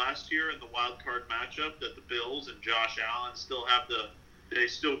playoffs last year in the wild card matchup that the Bills and Josh Allen still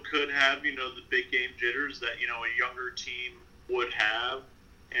could have, the big game jitters that, a younger team would have.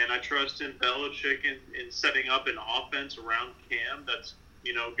 And I trust in Belichick in setting up an offense around Cam that's,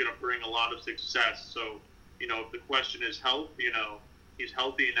 going to bring a lot of success. So, if the question is health, he's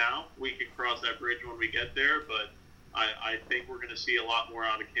healthy now. We can cross that bridge when we get there. But I think we're going to see a lot more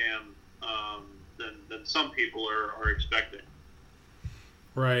out of Cam than some people are expecting.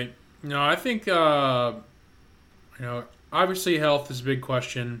 Right. No, I think, obviously health is a big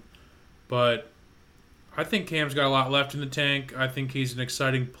question, but I think Cam's got a lot left in the tank. I think he's an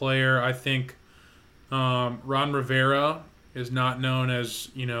exciting player. I think Ron Rivera is not known as,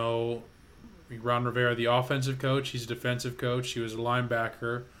 Ron Rivera, the offensive coach. He's a defensive coach. He was a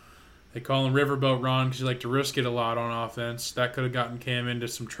linebacker. They call him Riverboat Ron because he liked to risk it a lot on offense. That could have gotten Cam into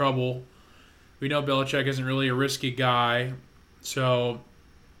some trouble. We know Belichick isn't really a risky guy. So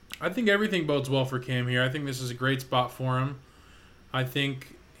I think everything bodes well for Cam here. I think this is a great spot for him. I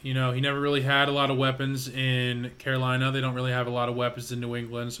think, he never really had a lot of weapons in Carolina. They don't really have a lot of weapons in New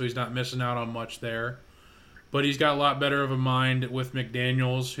England, so he's not missing out on much there. But he's got a lot better of a mind with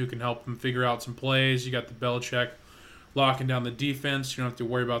McDaniels, who can help him figure out some plays. You got the Belichick locking down the defense. You don't have to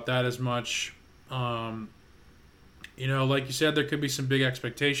worry about that as much. Like you said, there could be some big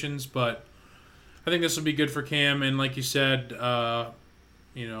expectations, but I think this will be good for Cam. And like you said, they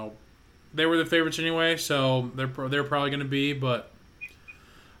were the favorites anyway, so they're probably going to be. But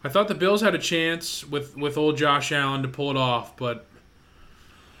I thought the Bills had a chance with old Josh Allen to pull it off, but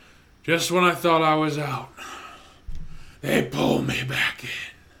just when I thought I was out, they pulled me back in.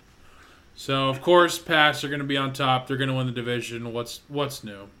 So, of course, Pats are going to be on top. They're going to win the division. What's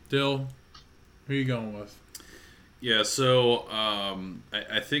new? Dill, who are you going with? Yeah, so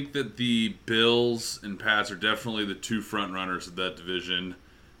I think that the Bills and Pats are definitely the two front runners of that division,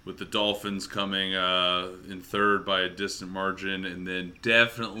 with the Dolphins coming in third by a distant margin, and then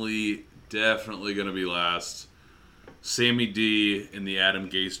definitely going to be last, Sammy D and the Adam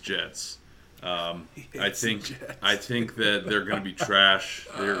Gase Jets. I think that they're going to be trash.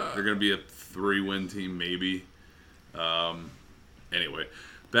 They're going to be a 3-win team maybe. Anyway,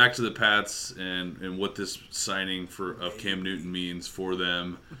 back to the Pats and what this signing of Cam Newton means for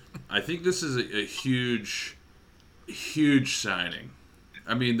them. I think this is a huge signing.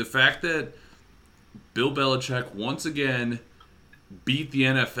 I mean, the fact that Bill Belichick once again beat the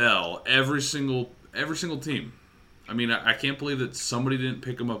NFL, every single team. I mean, I can't believe that somebody didn't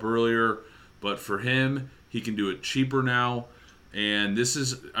pick him up earlier, but for him, he can do it cheaper now. And this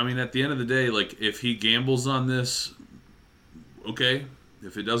is, I mean, at the end of the day, like, if he gambles on this, okay.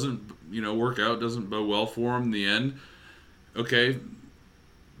 If it doesn't, work out, doesn't bode well for him in the end, okay,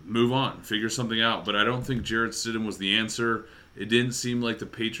 move on, figure something out. But I don't think Jarrett Stidham was the answer. It didn't seem like the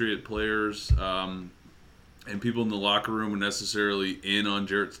Patriot players and people in the locker room were necessarily in on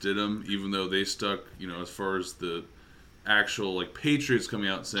Jarrett Stidham, even though they stuck, as far as the actual, Patriots coming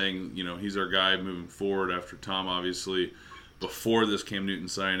out saying, he's our guy moving forward after Tom, obviously, before this Cam Newton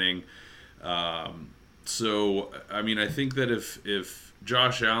signing. So, I mean, I think that if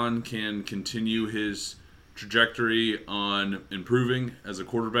Josh Allen can continue his trajectory on improving as a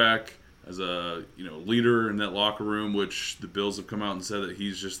quarterback, as a leader in that locker room, which the Bills have come out and said that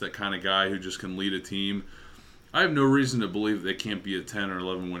he's just that kind of guy who just can lead a team. I have no reason to believe they can't be a 10 or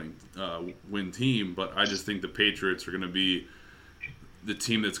 11 win team, but I just think the Patriots are going to be the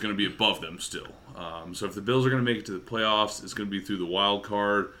team that's going to be above them still. So if the Bills are going to make it to the playoffs, it's going to be through the wild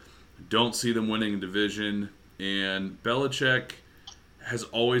card. Don't see them winning a division. And Belichick has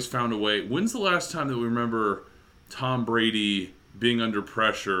always found a way. When's the last time that we remember Tom Brady being under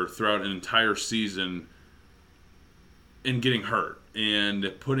pressure throughout an entire season and getting hurt and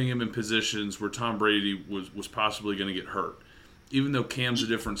putting him in positions where Tom Brady was possibly going to get hurt? Even though Cam's a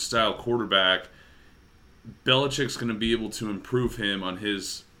different style quarterback, Belichick's going to be able to improve him on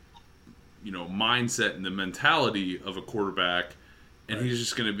his mindset and the mentality of a quarterback. And right. He's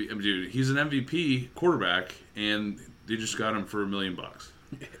just going to be, dude, he's an MVP quarterback, and they just got him for $1 million.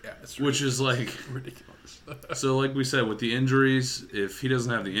 Yeah, which is ridiculous. So, like we said, with the injuries, if he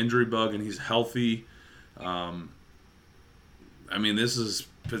doesn't have the injury bug and he's healthy, I mean, this is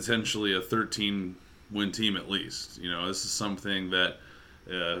potentially a 13-win team at least. This is something that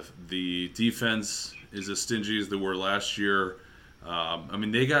the defense is as stingy as they were last year. I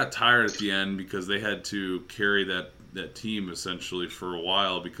mean, they got tired at the end because they had to carry that team essentially for a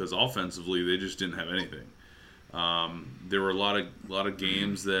while because offensively they just didn't have anything. There were a lot of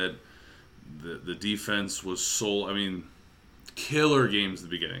games that the defense was killer games at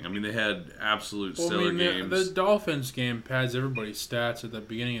the beginning. I mean, they had absolute stellar games. The Dolphins game pads everybody's stats at the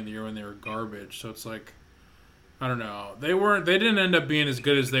beginning of the year when they were garbage. So it's like, I don't know. They didn't end up being as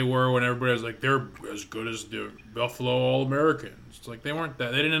good as they were when everybody was like, they're as good as the Buffalo All-Americans. It's like they weren't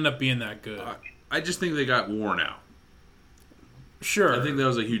that. They didn't end up being that good. I just think they got worn out. Sure. I think that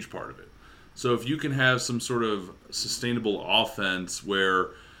was a huge part of it. So if you can have some sort of sustainable offense where,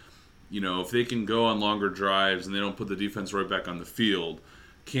 if they can go on longer drives and they don't put the defense right back on the field,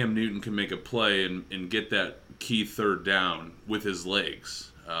 Cam Newton can make a play and get that key third down with his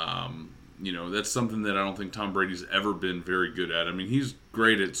legs. That's something that I don't think Tom Brady's ever been very good at. I mean, he's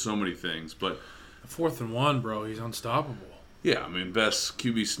great at so many things, but 4th and 1, bro, he's unstoppable. Yeah, I mean, best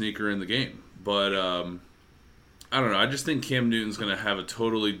QB sneaker in the game. But I don't know. I just think Cam Newton's going to have a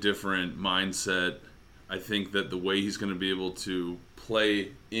totally different mindset. I think that the way he's going to be able to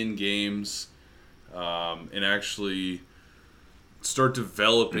play in games and actually start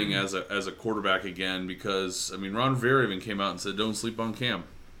developing as a quarterback again, because, I mean, Ron Rivera even came out and said, don't sleep on Cam,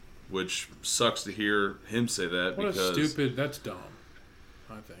 which sucks to hear him say that. That's dumb,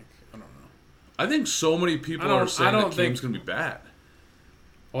 I think. I don't know. I think so many people are saying that Cam's going to be bad.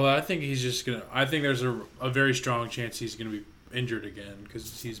 Well, I think he's just going to... I think there's a very strong chance he's going to be injured again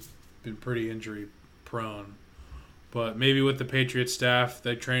because he's been pretty injury-prone. But maybe with the Patriots staff,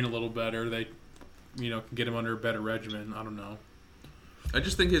 they train a little better. They, can get him under a better regimen. I don't know. I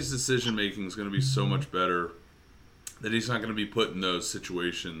just think his decision-making is going to be so much better that he's not going to be put in those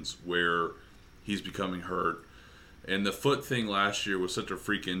situations where he's becoming hurt. And the foot thing last year was such a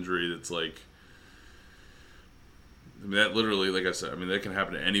freak injury that's like... I mean, that literally, like I said, that can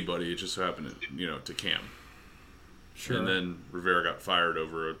happen to anybody. It just happened, to Cam. Sure. And then Rivera got fired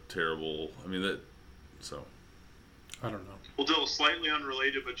over a terrible... I don't know. Well, Dyl, slightly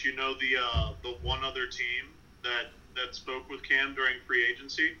unrelated, but the one other team that spoke with Cam during free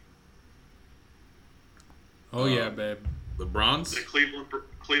agency? Oh, yeah, babe. The Browns? The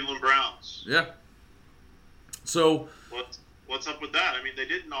Cleveland Browns. Yeah. So... What's up with that? I mean, they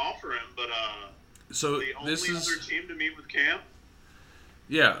didn't offer him, but... So the only other team to meet with Cam?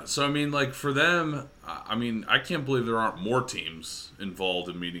 Yeah, so for them, I can't believe there aren't more teams involved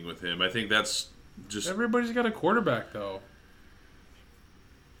in meeting with him. I think that's just... Everybody's got a quarterback, though.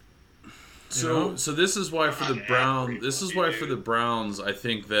 So this is why for the Browns, I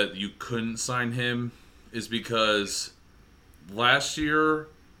think that you couldn't sign him, is because last year,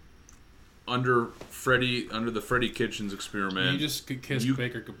 under the Freddie Kitchens experiment, you just could kiss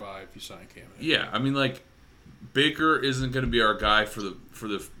Baker goodbye if you sign Cam. Yeah, Baker isn't going to be our guy for the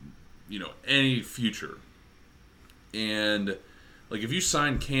any future. And if you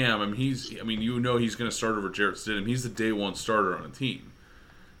sign Cam, he's going to start over Jarrett Stidham. He's the day one starter on a team,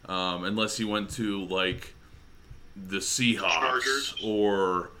 unless he went to the Seahawks Chargers.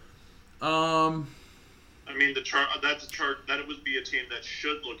 Or. That would be a team that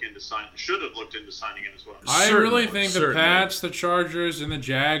should have looked into signing him as well. I really think the Pats, the Chargers, and the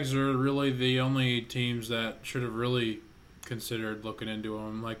Jags are really the only teams that should have really considered looking into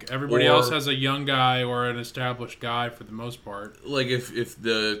him. Everybody else has a young guy or an established guy for the most part. If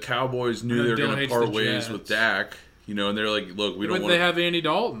the Cowboys knew they were going to part ways with Dak, and they're like, look, we don't want. They have Andy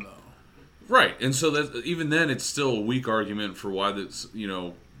Dalton though. Right, and so that even then, it's still a weak argument for why that's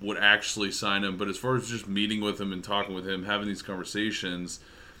would actually sign him. But as far as just meeting with him and talking with him, having these conversations,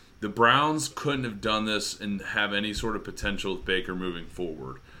 the Browns couldn't have done this and have any sort of potential with Baker moving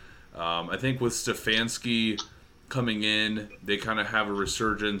forward. I think with Stefanski coming in, they kind of have a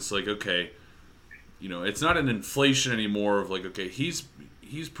resurgence. It's not an inflation anymore of he's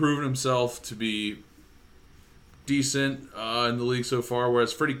proven himself to be decent in the league so far,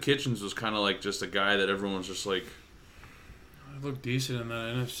 whereas Freddie Kitchens was kind of just a guy that everyone's just like, looked decent in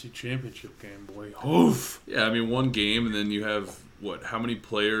that NFC Championship game, boy. Oof. Yeah, one game, and then you have how many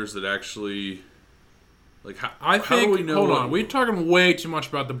players that actually how do we know? Hold on, we're talking way too much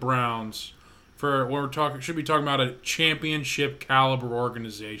about the Browns for what we're talking. Should be talking about a championship caliber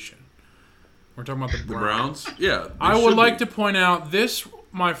organization. We're talking about the Browns. Yeah, I would like to point out this,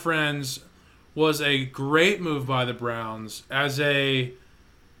 my friends, was a great move by the Browns as a.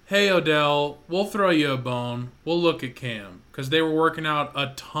 Hey, Odell, we'll throw you a bone. We'll look at Cam. Because they were working out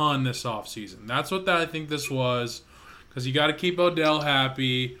a ton this offseason. That's what I think this was. Because you got to keep Odell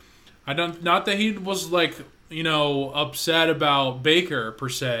happy. Not that he was, upset about Baker, per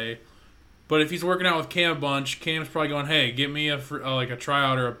se. But if he's working out with Cam a bunch, Cam's probably going, hey, get me a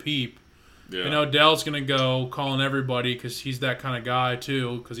tryout or a peep. Yeah. And Odell's going to go calling everybody because he's that kind of guy,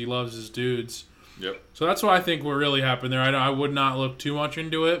 too. Because he loves his dudes. Yep. So that's what I think what really happened there. I would not look too much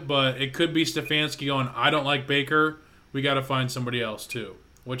into it, but it could be Stefanski going, I don't like Baker. We got to find somebody else, too,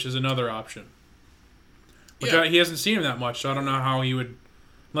 which is another option. He hasn't seen him that much, so I don't know how he would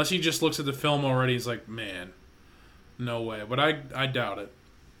 – unless he just looks at the film already, he's like, man. no way. But I doubt it.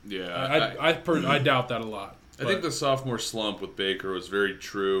 Yeah. I doubt that a lot. I think the sophomore slump with Baker was very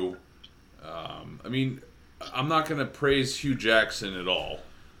true. I mean, I'm not going to praise Hugh Jackson at all.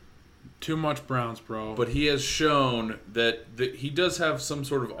 Too much Browns, bro. But he has shown that he does have some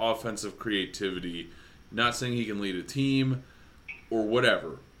sort of offensive creativity. Not saying he can lead a team or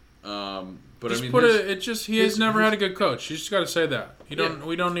whatever. But just I mean, he has never had a good coach. You just got to say that.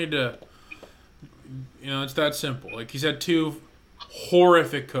 We don't need to. It's that simple. Like, he's had 2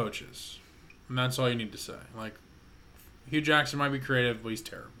 horrific coaches, and that's all you need to say. Like, Hugh Jackson might be creative, but he's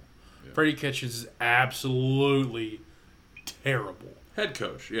terrible. Yeah. Freddie Kitchens is absolutely terrible. Head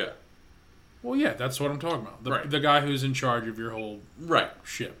coach, yeah. Well, yeah, that's what I'm talking about. The guy who's in charge of your whole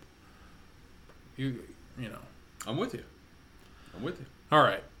ship. You know. I'm with you. All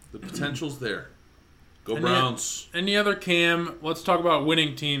right. The potential's there. Go Browns. Any other Cam? Let's talk about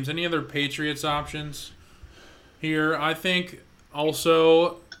winning teams. Any other Patriots options here? I think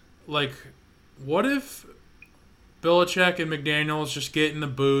also, like, what if Belichick and McDaniels just get in the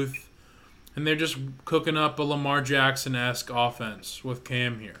booth and they're just cooking up a Lamar Jackson-esque offense with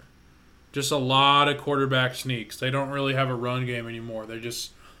Cam here? Just a lot of quarterback sneaks. They don't really have a run game anymore.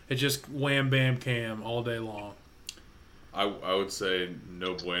 It's just wham bam Cam all day long. I would say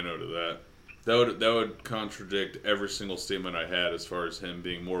no bueno to that. That would contradict every single statement I had as far as him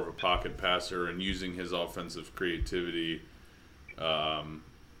being more of a pocket passer and using his offensive creativity and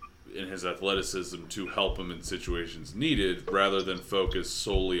his athleticism to help him in situations needed rather than focus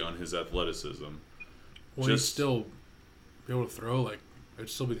solely on his athleticism. Well, he'd still be able to throw. Like, it'd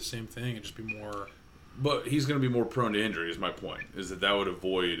still be the same thing. It'd just be more... But he's going to be more prone to injury is my point, is that would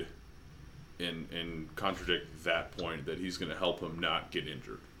avoid and contradict that point that he's going to help him not get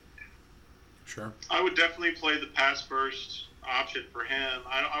injured. Sure. I would definitely play the pass first option for him.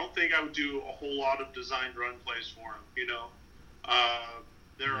 I don't think I would do a whole lot of designed run plays for him.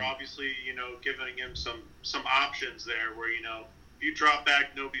 They're obviously giving him some options there where you drop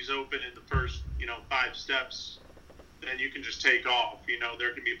back, nobody's open in the first 5 steps, then you can just take off.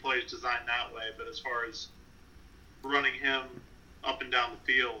 There can be plays designed that way, but as far as running him up and down the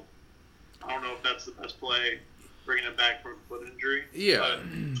field, I don't know if that's the best play, bringing him back from a foot injury. Yeah.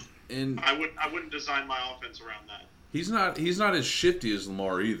 And I wouldn't design my offense around that. He's not as shifty as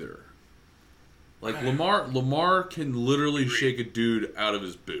Lamar either. Like, Lamar can literally shake a dude out of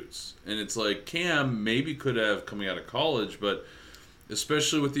his boots. And it's like Cam maybe could have coming out of college, but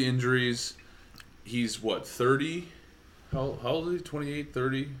especially with the injuries, he's 30? How old is he? 28,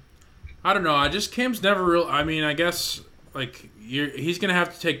 30? I don't know. Cam's never real. I mean, I guess he's going to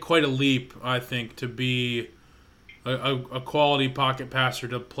have to take quite a leap, I think, to be a quality pocket passer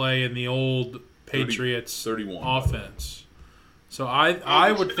to play in the old Patriots 31 offense. So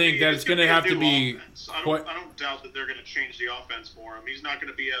I would think that it's going to have to be. I don't doubt that they're going to change the offense for him. He's not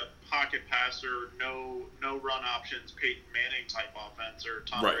going to be a pocket passer, no run options, Peyton Manning type offense or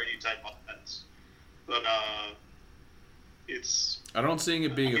Tom Brady type offense. But I don't see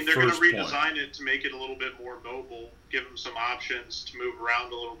it being they're going to redesign it to make it a little bit more mobile, give him some options to move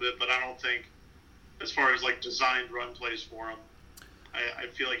around a little bit. But I don't think, as far as designed run plays for him, I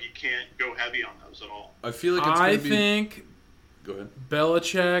feel like you can't go heavy on those at all. I feel like I think. Go ahead.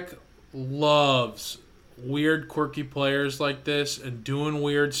 Belichick loves weird, quirky players like this and doing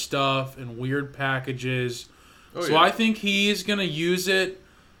weird stuff and weird packages. I think he's going to use it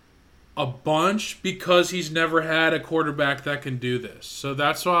a bunch because he's never had a quarterback that can do this. So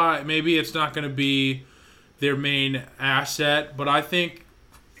that's why maybe it's not going to be their main asset, but I think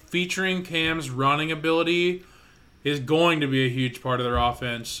featuring Cam's running ability is going to be a huge part of their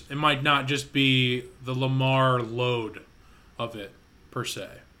offense. It might not just be the Lamar load of it, per se.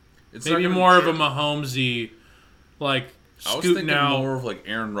 It's maybe more of a Mahomesy, scooting out. I was thinking more of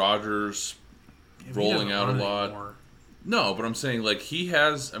Aaron Rodgers rolling out a lot. Anymore. No, but I'm saying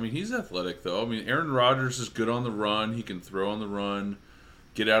he's athletic though. I mean, Aaron Rodgers is good on the run. He can throw on the run,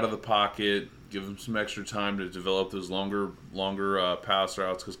 get out of the pocket, give him some extra time to develop those longer pass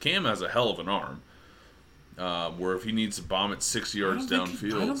routes. Because Cam has a hell of an arm. Where if he needs to bomb it 6 yards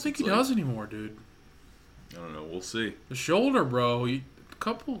downfield, I don't think he does anymore, dude. I don't know. We'll see. The shoulder, bro.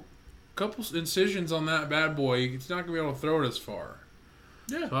 Couple incisions on that bad boy. He's not gonna be able to throw it as far.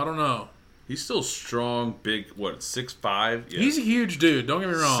 Yeah. So I don't know. He's still strong, big. 6'5"? Yeah. He's a huge dude. Don't get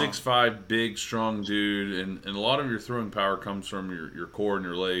me wrong. 6'5", big, strong dude, and a lot of your throwing power comes from your core and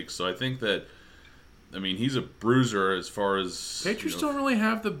your legs. So I think that, he's a bruiser as far as Patriots don't really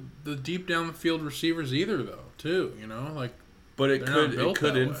have the deep down the field receivers either, though. Too, But it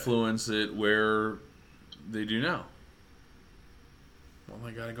could influence it where they do now. Well,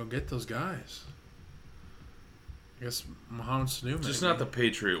 they got to go get those guys. I guess Mohamed Sanu. It's just not the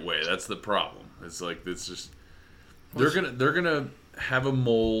Patriot way. That's the problem. It's like it's just they're gonna have a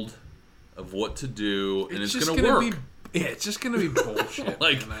mold of what to do, and it's gonna work. It's just gonna be bullshit.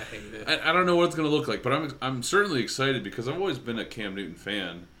 Like, and I hate it. I don't know what it's gonna look like, but I'm certainly excited because I've always been a Cam Newton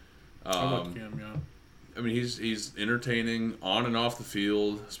fan. I love Cam, yeah. I mean, he's entertaining on and off the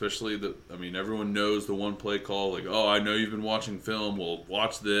field, especially everyone knows the one play call, like, oh, I know you've been watching film, well,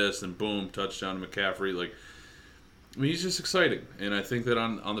 watch this, and boom, touchdown to McCaffrey. Like, I mean, he's just exciting. And I think that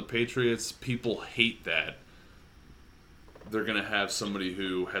on the Patriots, people hate that. They're going to have somebody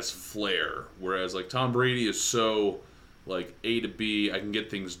who has flair, whereas, like, Tom Brady is so, like, A to B, I can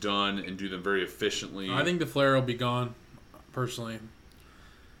get things done and do them very efficiently. I think the flair will be gone, personally.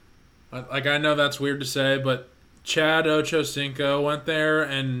 Like, I know that's weird to say, but Chad Ochocinco went there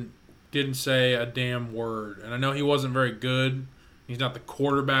and didn't say a damn word. And I know he wasn't very good. He's not the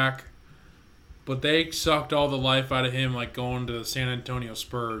quarterback. But they sucked all the life out of him, like going to the San Antonio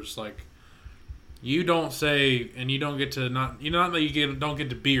Spurs. Like, you don't say, and you don't get to don't get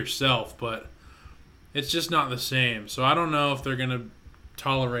to be yourself, but it's just not the same. So I don't know if they're going to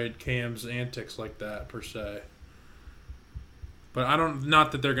tolerate Cam's antics like that, per se. But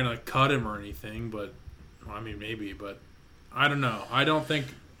not that they're going to cut him or anything, but, I mean, maybe, but I don't know. I don't think.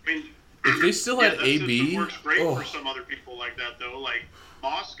 I mean, if they still had AB. It works great for some other people like that, though. Like,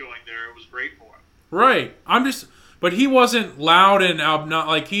 Moss going there, it was great for him. Right. But he wasn't loud and not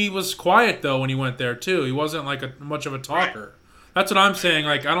like he was quiet, though, when he went there, too. He wasn't, like, much of a talker. Right. That's what I'm saying.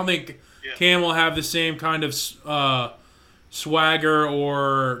 Like, I don't think Cam will have the same kind of swagger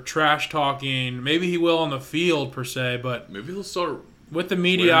or trash talking. Maybe he will on the field per se, but maybe he'll start with the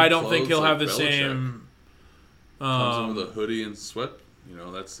media. I don't think he'll have the same. Comes in with a hoodie and sweat. You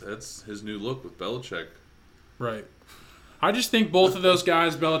know, that's his new look with Belichick. Right. I just think both of those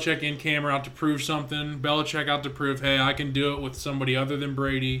guys, Belichick and Cam, are out to prove something. Belichick out to prove, hey, I can do it with somebody other than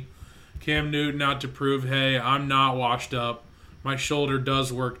Brady. Cam Newton out to prove, hey, I'm not washed up. My shoulder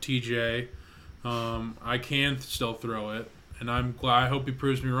does work, TJ. I can still throw it. And I hope he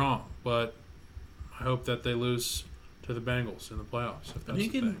proves me wrong, but I hope that they lose to the Bengals in the playoffs. If that's he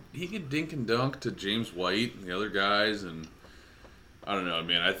can dink and dunk to James White and the other guys, and I don't know,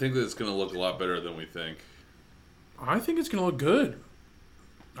 man. I think that it's going to look a lot better than we think. I think it's going to look good.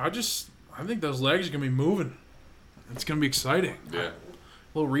 I think those legs are going to be moving. It's going to be exciting. Yeah. A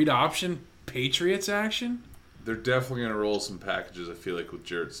little read option, Patriots action. They're definitely going to roll some packages. I feel like with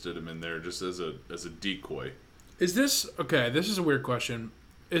Jarrett Stidham in there, just as a decoy. Is this okay? This is a weird question.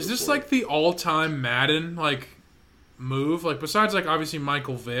 Is this like the all-time Madden like move? Like besides like obviously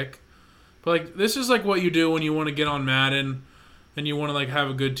Michael Vick, but like this is like what you do when you want to get on Madden and you want to like have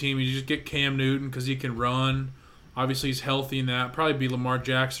a good team. You just get Cam Newton because he can run. Obviously he's healthy in that. Probably be Lamar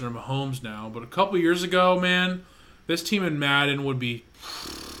Jackson or Mahomes now. But a couple years ago, man, this team in Madden would be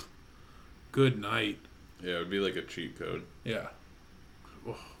good night. Yeah, it would be like a cheat code. Yeah.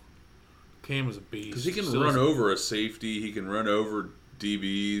 Cam was a beast. Because he can run over a safety. He can run over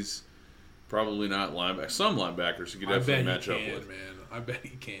DBs. Probably not linebackers. Some linebackers he could definitely match up with. Man. I bet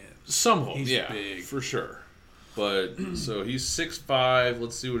he can. Some of them, he's big. For sure. But, so he's 6'5".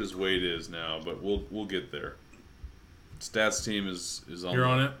 Let's see what his weight is now. But we'll get there. Stats team is on You're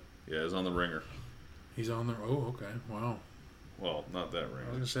on it? Yeah, he's on the ringer. He's on the... Oh, okay. Wow. Well, not that ringer.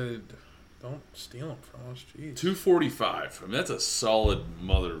 I was going to say... Don't steal him from us, jeez. 245. I mean, that's a solid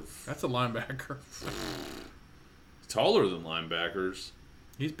mother. That's a linebacker. Taller than linebackers.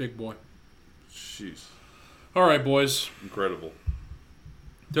 He's big boy. Jeez. All right, boys. Incredible.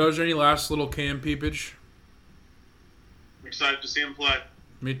 Doge, any last little Cam peepage? I'm excited to see him play.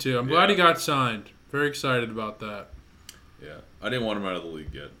 Me too. I'm glad he got signed. Very excited about that. Yeah. I didn't want him out of the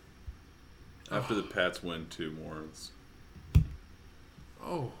league yet. After the Pats win 2 more.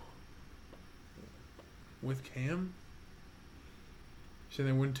 With Cam? You say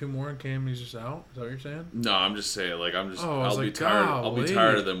they win 2 more and Cam he's just out? Is that what you're saying? No, I'm just saying, like, I'll be tired. I'll be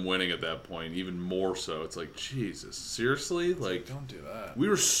tired of them winning at that point, even more so. It's like, Jesus, seriously? Like, don't do that. We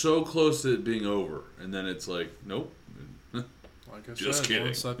were so close to it being over, and then it's like, nope. Like I just said, kidding.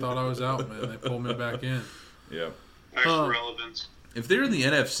 Once I thought I was out, man, they pulled me back in. Yeah. Extra relevance. If they're in the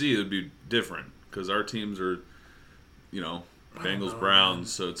NFC, it would be different because our teams are, Bengals, Browns,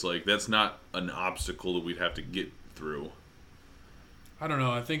 so it's like that's not an obstacle that we'd have to get through. I don't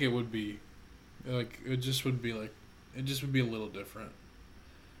know. I think it would be it just would be a little different.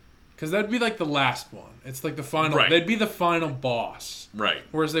 Because that'd be like the last one. It's like the final. Right. They'd be the final boss. Right.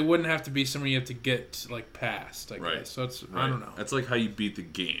 Whereas they wouldn't have to be somebody you have to get like past. I guess. Right. So it's right. I don't know. That's like how you beat the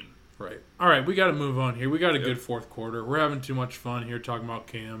game. Right. All right. We got to move on here. We got a good fourth quarter. We're having too much fun here talking about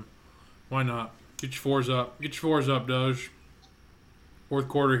Cam. Why not? Get your fours up. Get your fours up, Doge. Fourth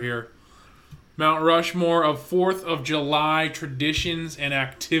quarter here. Mount Rushmore of 4th of July traditions and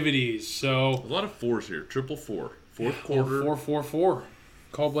activities. So a lot of fours here. Triple four. Fourth quarter. 4-4-4.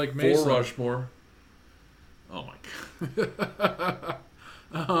 Call Blake Mason. 4 Rushmore. Oh my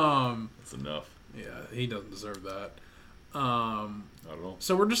god. That's enough. Yeah, he doesn't deserve that. Not at all.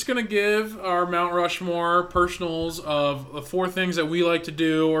 So we're just going to give our Mount Rushmore personals of the 4 things that we like to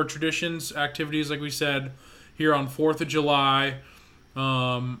do, or traditions, activities, like we said, here on 4th of July.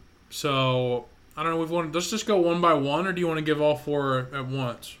 So, I don't know, let's just go one by one, or do you want to give all 4 at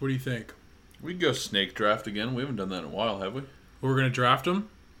once? What do you think? We can go snake draft again. We haven't done that in a while, have we? We're going to draft them?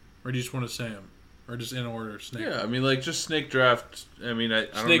 Or do you just want to say them? Or just in order, snake? Yeah, I mean, like, just snake draft. I mean, I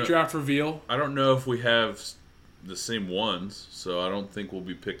don't snake know, draft reveal? I don't know if we have the same ones, so I don't think we'll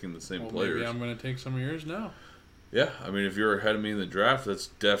be picking the same players. Maybe I'm going to take some of yours now. Yeah, I mean, if you're ahead of me in the draft, that's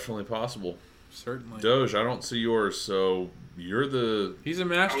definitely possible. Certainly. Doge, I don't see yours, so you're the... He's a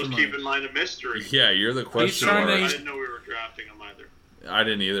mastermind. I was keeping mine a mystery. Yeah, you're the question mark. I didn't know we were drafting them either. I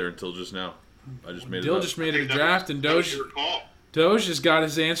didn't either until just now. I just made it Dill up. just made a draft, and Doge has got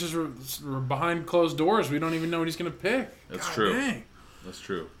his answers behind closed doors. We don't even know what he's going to pick. That's God true. Dang. That's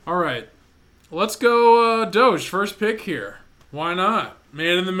true. All right. Let's go Doge. First pick here. Why not?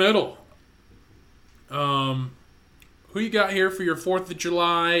 Man in the middle. Who you got here for your 4th of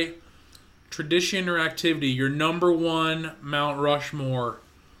July tradition or activity? Your number 1 Mount Rushmore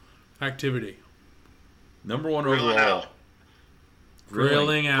activity. Number 1 Grilling overall. out.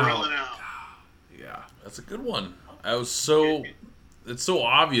 Grilling out. Grilling out. Yeah. That's a good one. It's so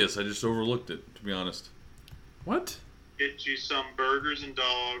obvious. I just overlooked it, to be honest. What? Get you some burgers and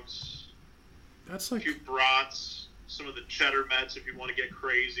dogs. That's A like... few brats. Some of the cheddar mets if you want to get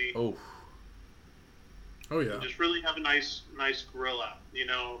crazy. Oh. Oh, yeah. And just really have a nice grill out. You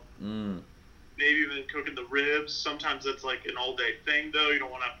know, maybe even cooking the ribs. Sometimes that's like an all-day thing, though. You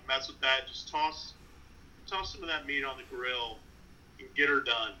don't want to have to mess with that. Just toss some of that meat on the grill and get her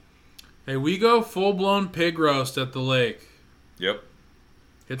done. Hey, we go full-blown pig roast at the lake. Yep.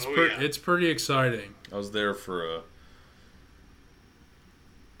 It's pretty exciting. I was there for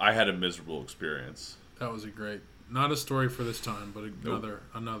I had a miserable experience. That was not a story for this time, but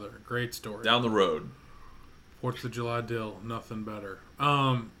another great story. Down the road. 4th of July Dill, nothing better.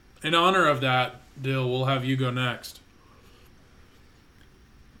 In honor of that, Dill, we'll have you go next.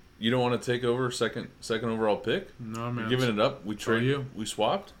 You don't want to take over second overall pick? No, man. You're giving it up? We trade you? We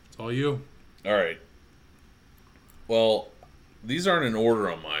swapped? It's all you. All right. Well, these aren't in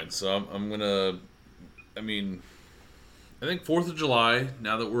order on mine, so I'm going to... I mean, I think 4th of July,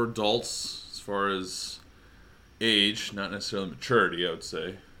 now that we're adults, as far as age, not necessarily maturity, I would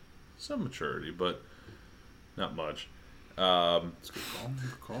say. Some maturity, but not much. That's a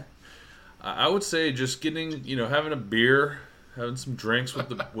good call. I would say just getting, having a beer, having some drinks with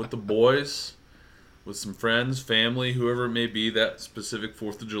the boys, with some friends, family, whoever it may be, that specific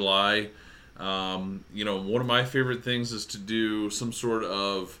 4th of July. One of my favorite things is to do some sort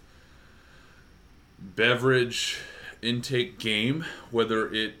of beverage intake game,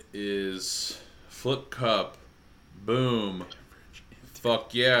 whether it is flip cup, boom,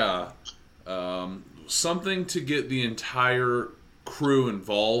 fuck yeah, something to get the entire crew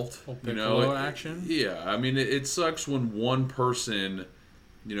involved. Action. Yeah, I mean it sucks when one person,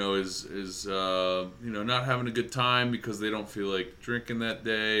 is not having a good time because they don't feel like drinking that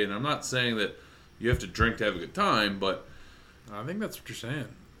day. And I'm not saying that you have to drink to have a good time, but I think that's what you're saying.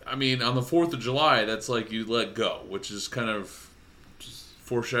 I mean, on the 4th of July, that's like you let go, which is kind of just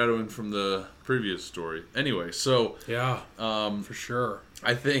foreshadowing from the previous story. Anyway, so yeah, for sure.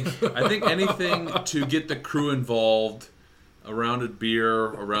 I think anything to get the crew involved around a beer,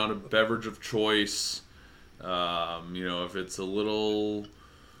 around a beverage of choice. If it's a little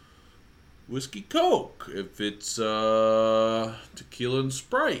whiskey Coke, if it's tequila and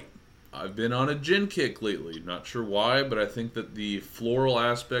Sprite. I've been on a gin kick lately. Not sure why, but I think that the floral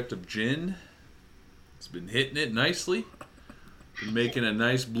aspect of gin has been hitting it nicely. Been making a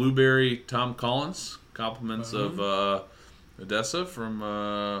nice blueberry Tom Collins. Compliments of Odessa from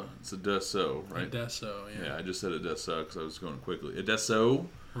it's Odesso, right? Odesso, yeah. Yeah, I just said Odessa because I was going quickly. Odesso,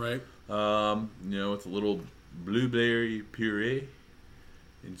 right? With a little blueberry puree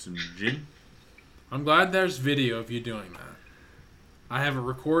and some gin. I'm glad there's video of you doing that. I have it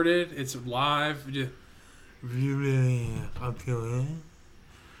recorded. It's live. Get out of here,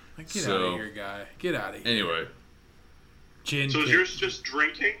 guy. Get out of here. Anyway. Gin so is yours just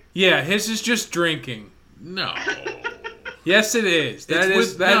drinking? Yeah, his is just drinking. No. Yes, it is. That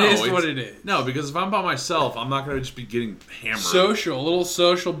is what it is. No, because if I'm by myself, I'm not going to just be getting hammered. A little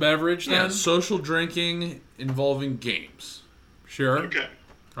social beverage then? Yeah, social drinking involving games. Sure. Okay.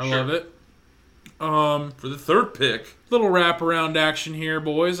 I love it. For the third pick, little wraparound action here,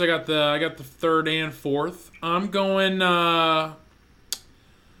 boys. I got the third and fourth. I'm going.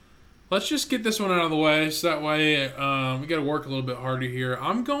 Let's just get this one out of the way, so that way we got to work a little bit harder here.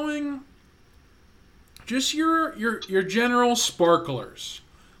 I'm going. Just your general sparklers.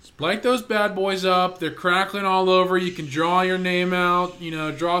 Light those bad boys up. They're crackling all over. You can draw your name out.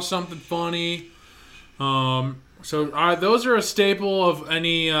 Draw something funny. So those are a staple of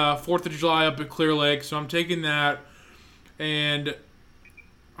any 4th of July up at Clear Lake. So I'm taking that. And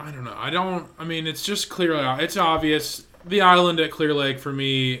I don't know. It's just Clear Lake. It's obvious. The island at Clear Lake for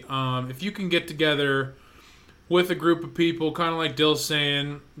me. If you can get together with a group of people, kind of like Dill's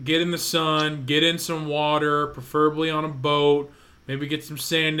saying, get in the sun, get in some water, preferably on a boat, maybe get some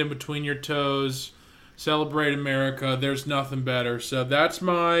sand in between your toes, celebrate America. There's nothing better. So that's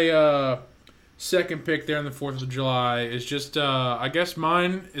my second pick there in the 4th of July. Is just, I guess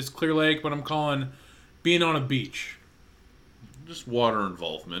mine is Clear Lake, but I'm calling being on a beach. Just water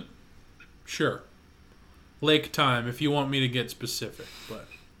involvement. Sure. Lake time, if you want me to get specific, but...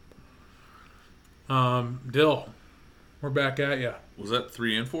 Dill, we're back at ya. Was that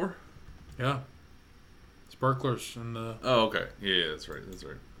 3 and 4? Yeah. Sparklers and the... Oh, okay. Yeah, that's right.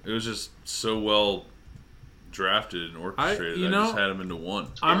 It was just so well drafted and orchestrated. I just had them into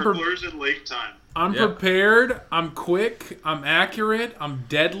one. Sparklers and lake time. I'm prepared. I'm quick. I'm accurate. I'm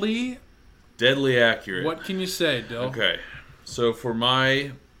deadly. Deadly accurate. What can you say, Dill? Okay. So for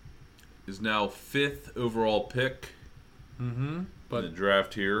my is now 5th overall pick. Mm-hmm. But in the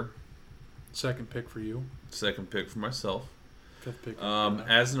draft here. Second pick for you. Second pick for myself. 5th pick.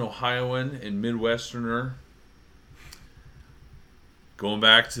 As an Ohioan and Midwesterner, going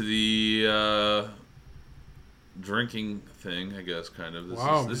back to the drinking thing, I guess, kind of.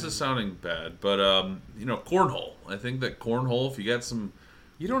 This is sounding bad, but cornhole. I think that cornhole, if you got some...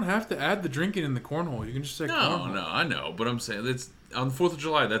 You don't have to add the drinking in the cornhole. You can just say cornhole. No, I know, but I'm saying it's on the 4th of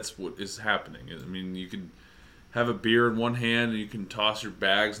July. That's what is happening. I mean, you can have a beer in one hand and you can toss your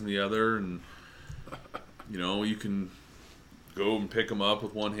bags in the other, and you can go and pick them up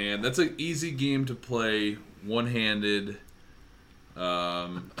with one hand. That's an easy game to play one-handed.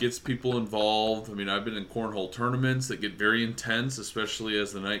 Gets people involved. I mean, I've been in cornhole tournaments that get very intense, especially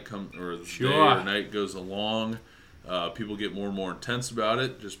as the night day or night goes along. People get more and more intense about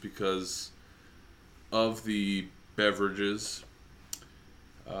it just because of the beverages.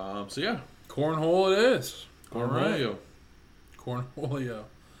 Cornhole it is. Cornholio. Cornholio.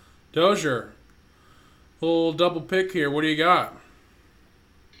 Dozier. Little double pick here. What do you got?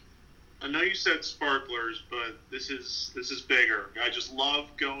 I know you said sparklers, but this is bigger. I just love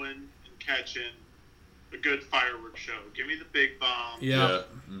going and catching a good fireworks show. Give me the big bombs. Yeah.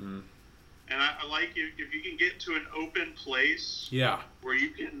 Mm-hmm. And I like if you can get to an open place. Yeah. Where you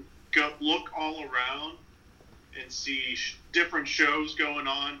can go look all around and see different shows going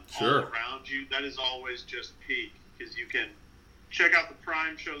on all around you. That is always just peak, because you can check out the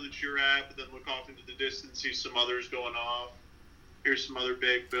prime show that you're at, but then look off into the distance, see some others going off. Here's some other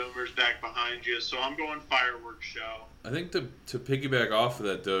big boomers back behind you. So I'm going fireworks show. I think to piggyback off of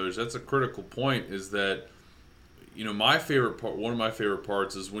that, Doge, that's a critical point, is that my favorite part, one of my favorite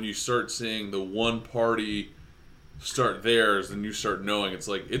parts, is when you start seeing the one party start theirs, and you start knowing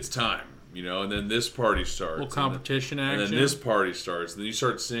it's time. And then this party starts. A little competition action. And then this party starts. And then you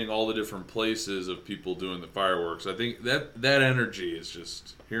start seeing all the different places of people doing the fireworks. I think that energy is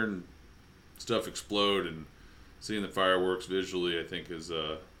just hearing stuff explode and seeing the fireworks visually, I think, is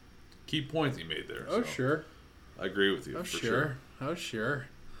a key point that you made there. Oh, sure. I agree with you. Oh, for sure. Oh, sure.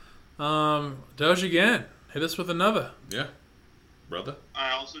 Doge again. Hit us with another. Yeah. Brother?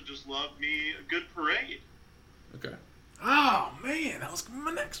 I also just love me a good parade. Okay. Oh, man. That was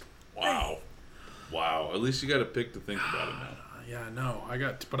my next one. Wow. At least you got a pick to think about it now. Yeah, I know. I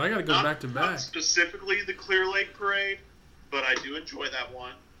got to go back to back. Not specifically the Clear Lake Parade, but I do enjoy that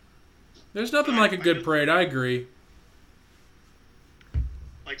one. There's nothing like a good parade. I agree.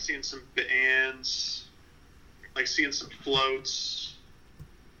 Like seeing some bands, like seeing some floats,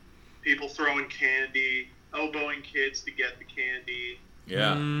 people throwing candy, elbowing kids to get the candy.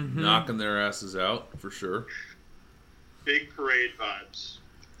 Yeah, knocking their asses out for sure. Big parade vibes.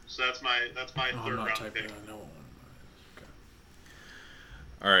 So that's my third round pick. Okay.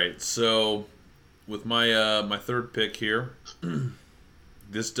 All right, so with my my third pick here,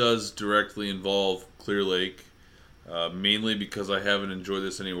 this does directly involve Clear Lake. mainly because I haven't enjoyed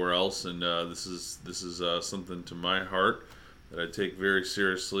this anywhere else, and this is something to my heart that I take very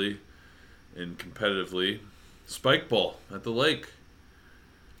seriously and competitively. Spike ball at the lake.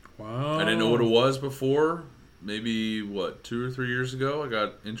 Wow. I didn't know what it was before. Maybe, 2 or 3 years ago, I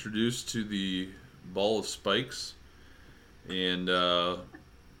got introduced to the ball of spikes. And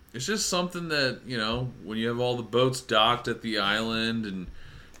it's just something that, when you have all the boats docked at the island and,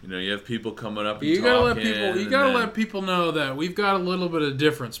 you have people coming up and you gotta talking. Let people know that we've got a little bit of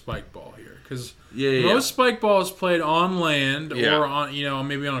different spike ball here. Because most most spike ball is played on land or on,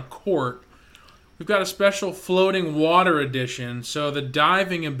 maybe on a court. We've got a special floating water edition, so the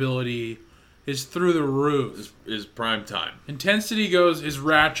diving ability is through the roof. Is prime time. Intensity is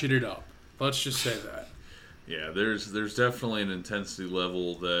ratcheted up. Let's just say that. Yeah, there's definitely an intensity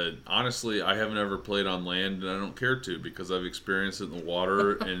level that, honestly, I haven't ever played on land, and I don't care to because I've experienced it in the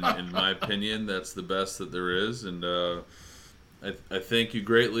water, and in my opinion, that's the best that there is, and I thank you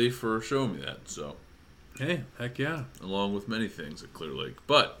greatly for showing me that. So, hey, heck yeah. Along with many things at Clear Lake.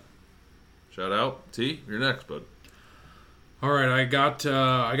 But, shout out, T, you're next, bud. All right, I got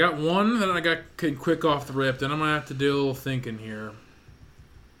one that I got quick off the rip, then I'm going to have to do a little thinking here.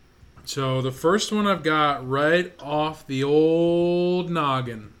 So the first one I've got right off the old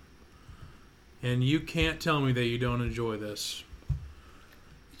noggin, and you can't tell me that you don't enjoy this.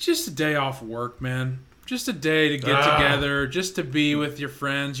 It's just a day off work, man. Just a day to get together, just to be with your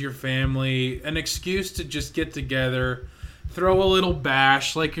friends, your family, an excuse to just get together, throw a little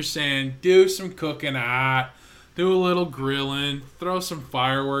bash, like you're saying, do some cooking hot, do a little grilling, throw some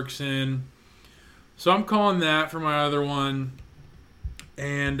fireworks in. So I'm calling that for my other one,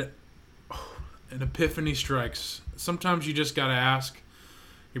 and an epiphany strikes. Sometimes you just got to ask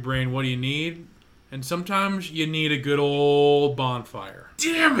your brain, what do you need? And sometimes you need a good old bonfire.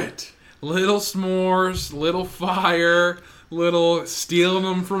 Damn it! Little s'mores, little fire, little stealing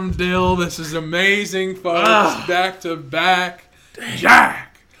them from Dyl. This is amazing, folks. Back to back. Dang.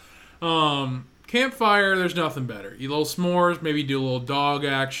 Jack! Campfire, there's nothing better. You little s'mores, maybe do a little dog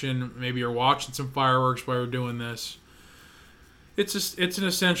action. Maybe you're watching some fireworks while we're doing this. It's an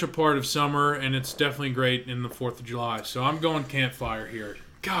essential part of summer, and it's definitely great in the 4th of July. So I'm going campfire here.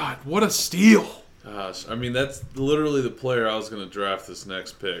 God, what a steal! Gosh, I mean, that's literally the player I was going to draft this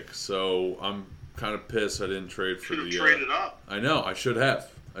next pick. So I'm kind of pissed I didn't trade for the... Should have traded up. I know, I should have.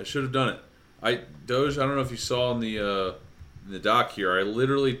 I should have done it. Doge, I don't know if you saw in the doc here, I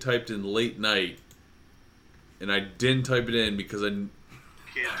literally typed in late night, and I didn't type it in because I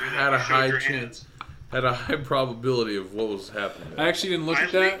had a high chance... Had a high probability of what was happening. I actually didn't look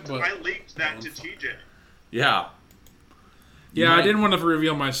at that, but I leaked that to Teej. Yeah. Yeah, I didn't want to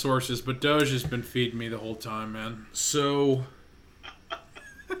reveal my sources, but Doge has been feeding me the whole time, man. So,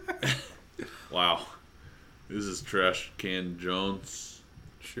 wow, this is Trash Can Jones.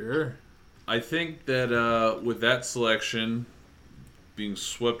 Sure. I think that with that selection being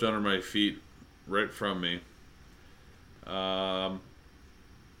swept under my feet right from me, right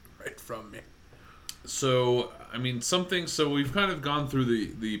from me. So, I mean, so we've kind of gone through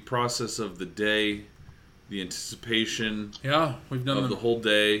the process of the day, the anticipation we've done of the whole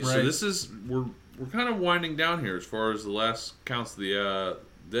day. Right. So this is, we're kind of winding down here as far as the last counts of the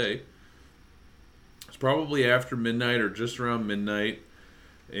day. It's probably after midnight or just around midnight.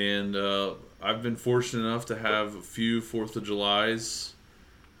 And I've been fortunate enough to have a few 4th of Julys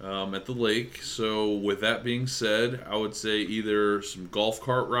at the lake. So with that being said, I would say either some golf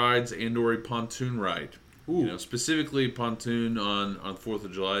cart rides and or a pontoon ride. Ooh. Specifically pontoon on 4th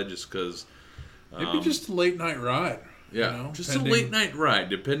of July, just because... maybe just a late night ride. Yeah, just a late night ride,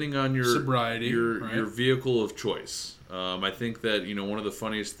 depending on your sobriety, your vehicle of choice. I think that one of the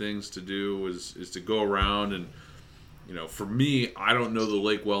funniest things to do is to go around and for me, I don't know the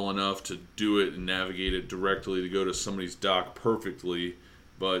lake well enough to do it and navigate it directly to go to somebody's dock perfectly.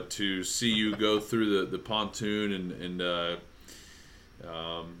 But to see you go through the pontoon and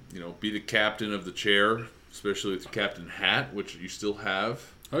be the captain of the chair, especially with the captain hat, which you still have.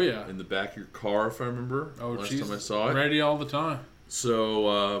 Oh, yeah. In the back of your car, if I remember. Oh, last time I saw it. Ready all the time.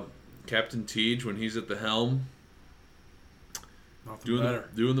 So, Captain Teej, when he's at the helm, doing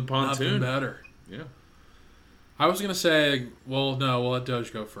the pontoon. Nothing better. Yeah. I was going to say, well, no, we'll let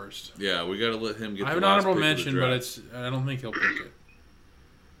Doge go first. Yeah, we got to let him get the last pick. I have an honorable mention, but I don't think he'll pick it.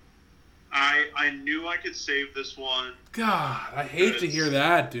 I knew I could save this one. God, I hate to hear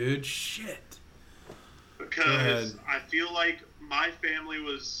that, dude. Shit. Because I feel like my family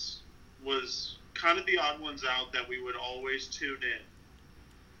was kind of the odd ones out that we would always tune in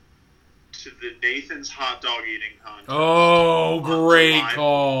to the Nathan's hot dog eating contest. Oh, great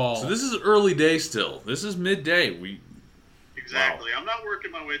call. So this is early day still. This is midday. Exactly. Wow. I'm not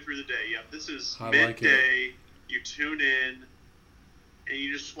working my way through the day. Yeah, this is midday. Like you tune in, and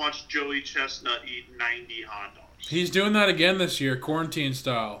you just watch Joey Chestnut eat 90 hot dogs. He's doing that again this year, quarantine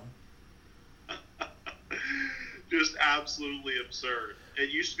style. Just absolutely absurd. It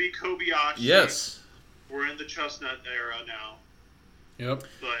used to be Kobayashi. Yes. We're in the Chestnut era now. Yep.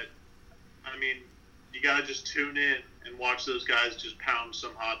 But, I mean, you got to just tune in and watch those guys just pound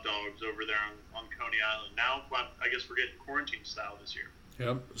some hot dogs over there on Coney Island. Now, I guess we're getting quarantine style this year.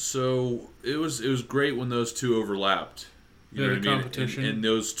 Yep. So it was great when those two overlapped. You know what I mean? Competition. And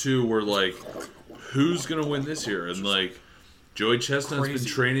those two were like, who's going to win this year? And like, Joey Chestnut's been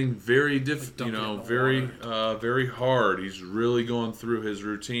training very very hard. He's really going through his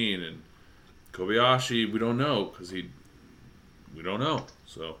routine. And Kobayashi, we don't know because we don't know.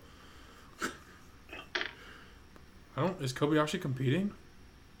 So Is Kobayashi competing?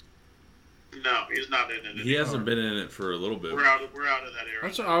 No, he's not in it anymore. He hasn't been in it for a little bit. We're out of that era.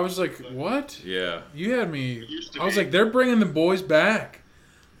 That's what I was like, what? Yeah. You had me. I was like, they're bringing the boys back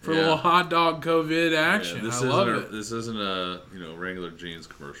for a little hot dog COVID action. I love it. This isn't a Wrangler jeans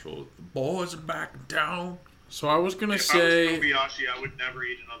commercial. The boys are back in town. So I was gonna if say, I was Kobayashi, I would never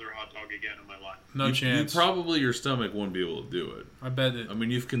eat another hot dog again in my life. No chance. Your stomach wouldn't be able to do it. I bet it. I mean,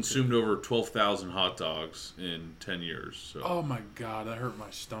 you've consumed over 12,000 hot dogs in 10 years. So. Oh my god, that hurt my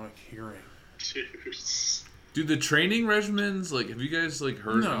stomach hearing. Dude, the training regimens, like, have you guys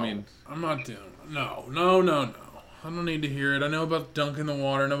heard? No, I mean, I'm not doing. No. I don't need to hear it. I know about dunking the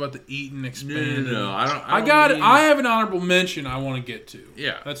water. I know about the eating expanding. No. I have an honorable mention I want to get to.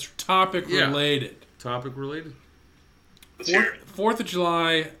 Yeah. That's topic related. Topic related. 4th of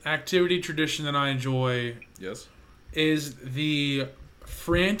July activity tradition that I enjoy. Yes. Is the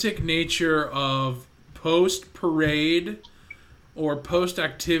frantic nature of post parade or post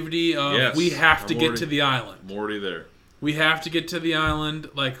activity of we have to get to the island. I'm already there. We have to get to the island.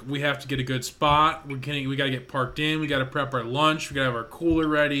 Like, we have to get a good spot. We got to get parked in. We got to prep our lunch. We got to have our cooler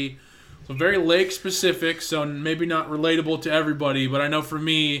ready. So very lake specific. So maybe not relatable to everybody, but I know for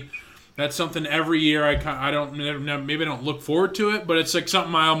me, that's something every year I don't look forward to it, but it's like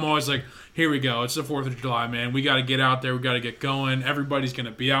something I'm always like, here we go. It's the 4th of July, man. We got to get out there. We got to get going. Everybody's going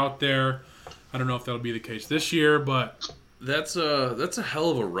to be out there. I don't know if that'll be the case this year, but that's a hell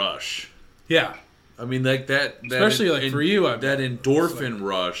of a rush. Yeah. I mean, like that especially for you, that endorphin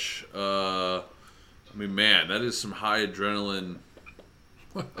rush. I mean, man, that is some high adrenaline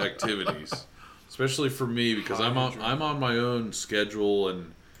activities, especially for me because I'm on my own schedule,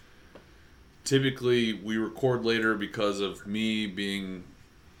 and typically we record later because of me being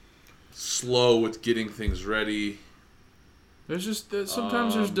slow with getting things ready. There's just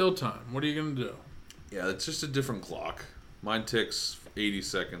sometimes there's dill time. What are you gonna do? Yeah, it's just a different clock. Mine ticks 80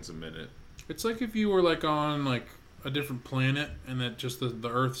 seconds a minute. It's like if you were on a different planet and that just the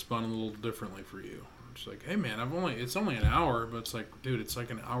Earth spun a little differently for you. It's like, hey man, it's only an hour, but it's like, dude, it's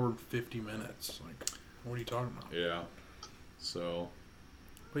like an hour and 50 minutes. Like, what are you talking about? Yeah. So.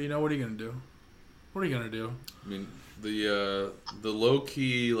 But what are you gonna do? What are you gonna do? I mean, the low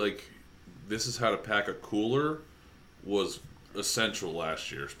key this is how to pack a cooler was essential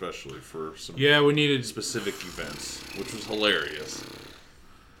last year, especially for some we needed specific events, which was hilarious.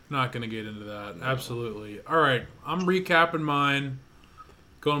 Not going to get into that. No. Absolutely. All right. I'm recapping mine.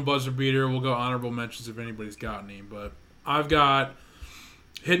 Going buzzer beater. We'll go honorable mentions if anybody's got any. But I've got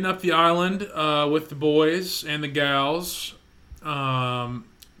hitting up the island with the boys and the gals.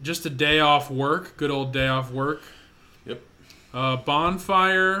 Just a day off work. Good old day off work. Yep.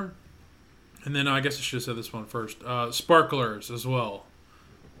 Bonfire. And then I guess I should have said this one first. Sparklers as well.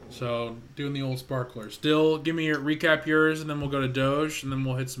 So, doing the old sparklers. Still, give me recap yours, and then we'll go to Doge, and then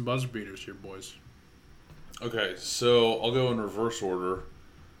we'll hit some buzzer beaters here, boys. Okay, so I'll go in reverse order.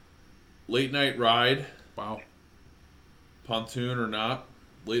 Late night ride. Wow. Pontoon or not.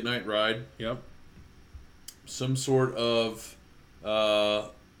 Late night ride. Yep. Some sort of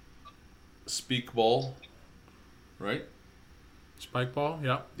speak ball. Right? Spike ball,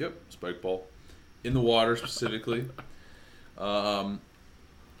 yeah. Yep, spike ball. In the water, specifically.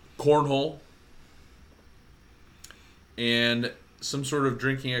 Cornhole, and some sort of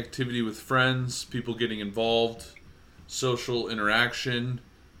drinking activity with friends, people getting involved, social interaction,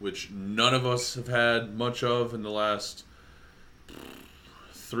 which none of us have had much of in the last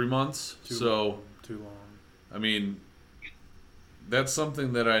 3 months. Too long. I mean, that's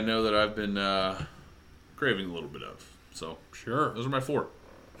something that I know that I've been craving a little bit of. So, sure. Those are my 4.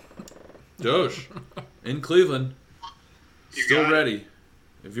 Doge, in Cleveland, still ready.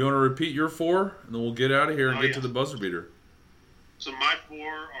 If you want to repeat your 4, and then we'll get out of here and get to the buzzer beater. So my 4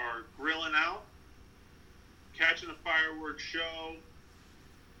 are Grilling Out, Catching a Fireworks Show,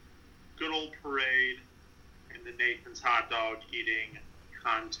 Good Old Parade, and the Nathan's Hot Dog Eating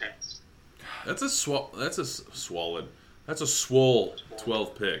Contest. That's a swole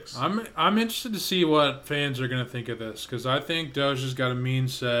 12 picks. I'm interested to see what fans are going to think of this, because I think Doge has got a mean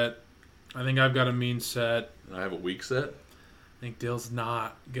set. I think I've got a mean set. And I have a weak set. I think Dill's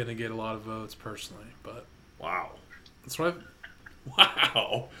not going to get a lot of votes personally, but wow. That's what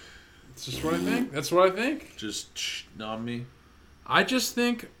Wow. It's just what I think. That's what I think. Just on me. I just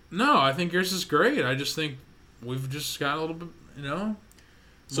think I think yours is great. I just think we've just got a little bit,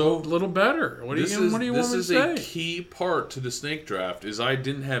 so a little better. What do you want me to say? This is a key part to the snake draft. Is I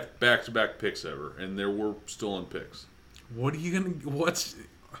didn't have back-to-back picks ever, and there were stolen picks. What are you gonna?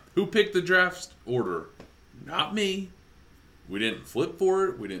 Who picked the draft order? Not me. We didn't flip for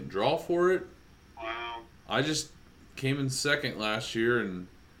it. We didn't draw for it. Wow. I just came in second last year and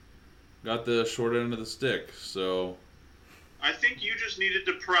got the short end of the stick. So I think you just needed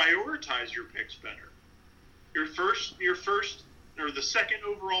to prioritize your picks better. Your first or the second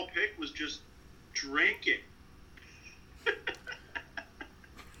overall pick was just drinking.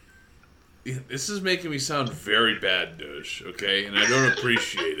 This is making me sound very bad, Doge, okay? And I don't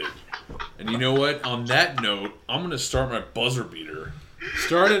appreciate it. And you know what? On that note, I'm going to start my buzzer beater.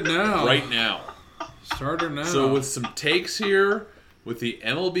 Start it now. Right now. Start it now. So with some takes here, with the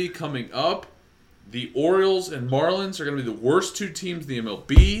MLB coming up, the Orioles and Marlins are going to be the worst 2 teams in the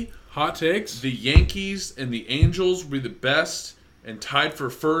MLB. Hot takes. The Yankees and the Angels will be the best and tied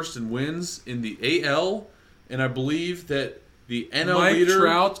for first in wins in the AL. And I believe that the NL Mike leader...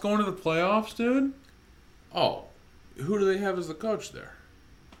 Trout's going to the playoffs, dude? Oh. Who do they have as the coach there?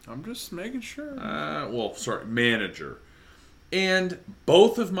 I'm just making sure. Manager. And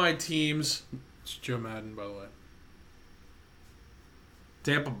both of my teams... It's Joe Madden, by the way.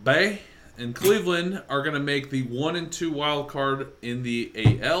 Tampa Bay and Cleveland are going to make the 1 and 2 wild card in the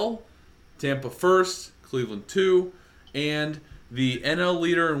AL. Tampa first, Cleveland 2, and the NL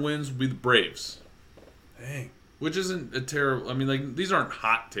leader in wins will be the Braves. Dang. Which isn't a terrible... I mean, these aren't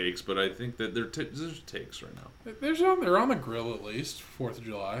hot takes, but I think that there's takes right now. They're on the grill at least, 4th of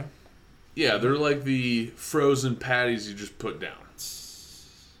July. Yeah, they're like the frozen patties you just put down.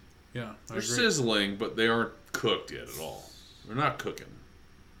 Yeah, they're sizzling, but they aren't cooked yet at all. They're not cooking.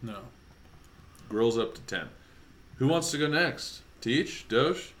 No. Grill's up to 10. Who wants to go next? Teej?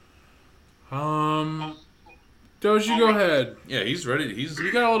 Doge? Doge, you go ahead. Yeah, he's ready. He's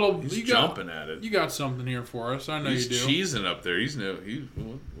jumping at it. You got something here for us. I know you do. He's cheesing up there.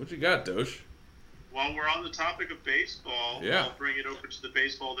 What you got, Doge? While we're on the topic of baseball, I'll bring it over to the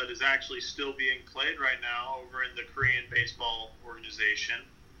baseball that is actually still being played right now over in the Korean Baseball Organization.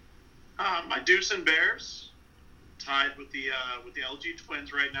 My Deucin Bears tied with the LG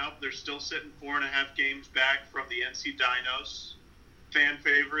Twins right now. They're still sitting 4.5 games back from the NC Dinos. Fan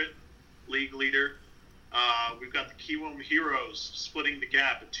favorite, league leader. We've got the Kiwoom Heroes splitting the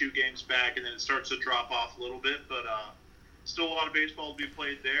gap at 2 games back, and then it starts to drop off a little bit, but still a lot of baseball to be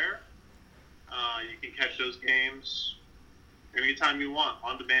played there. You can catch those games anytime you want,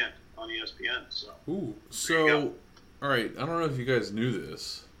 on demand, on ESPN. So, all right, I don't know if you guys knew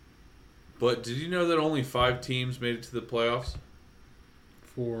this, but did you know that only 5 teams made it to the playoffs?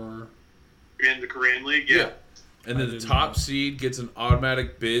 In the Korean League, yeah. And then the top seed gets an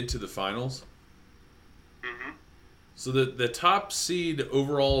automatic bid to the finals? Mm-hmm. So the top seed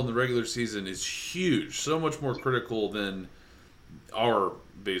overall in the regular season is huge, so much more critical than our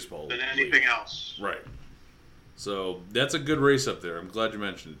baseball than anything else. Right. So that's a good race up there. I'm glad you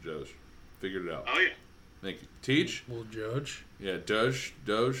mentioned it, Doge. Figured it out. Oh, yeah. Thank you. Teej? Little Doge. Yeah, Doge.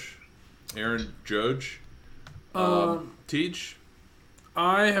 Aaron, Doge. Teej?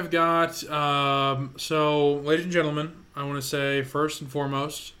 I have got, so, ladies and gentlemen, I want to say first and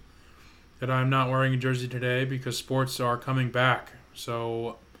foremost that I'm not wearing a jersey today because sports are coming back.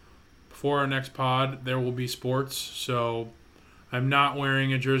 So, before our next pod, there will be sports. So, I'm not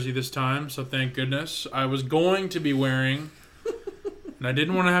wearing a jersey this time, so thank goodness. I was going to be wearing, and I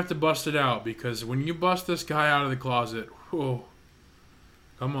didn't want to have to bust it out because when you bust this guy out of the closet, whew,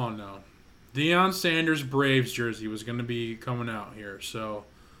 come on now. Deion Sanders Braves jersey was going to be coming out here, so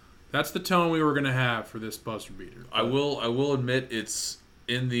that's the tone we were going to have for this buzzer beater. I will admit it's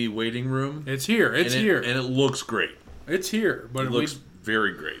in the waiting room. It's here. It's here, and it looks great. It's here, but it looks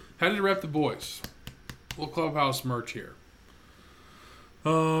very great. Had to rep the boys. Little Clubhouse merch here.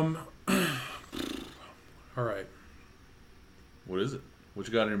 All right. What is it? What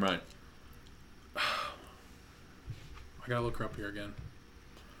you got in your mind? I gotta look her up here again.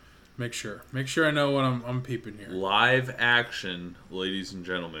 Make sure I know what I'm peeping here. Live action, ladies and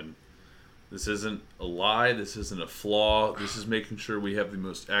gentlemen. This isn't a lie. This isn't a flaw. This is making sure we have the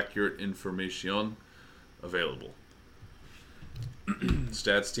most accurate information available.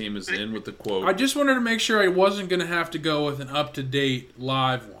 Stats team is in with the quote. I just wanted to make sure I wasn't going to have to go with an up-to-date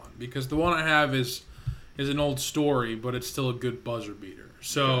live one, because the one I have is an old story, but it's still a good buzzer beater.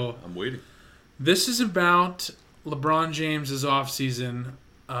 So okay, I'm waiting. This is about LeBron James' offseason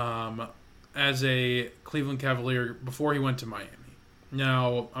as a Cleveland Cavalier before he went to Miami.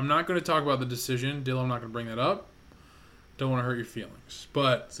 Now, I'm not going to talk about the decision. Dylan, I'm not going to bring that up. Don't want to hurt your feelings.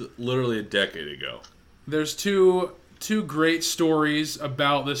 But it's literally a decade ago. There's two great stories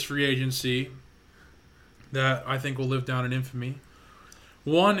about this free agency that I think will live down in infamy.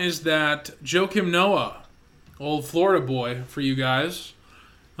 One is that Joakim Noah, old Florida boy for you guys,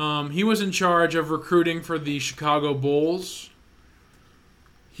 he was in charge of recruiting for the Chicago Bulls.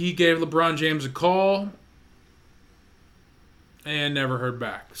 He gave LeBron James a call and never heard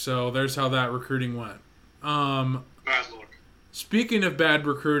back. So there's how that recruiting went. Bad luck. Speaking of bad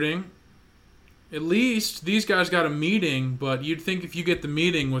recruiting, at least these guys got a meeting, but you'd think if you get the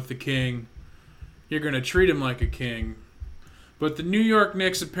meeting with the king, you're going to treat him like a king. But the New York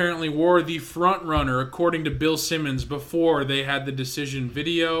Knicks apparently were the front runner, according to Bill Simmons, before they had the decision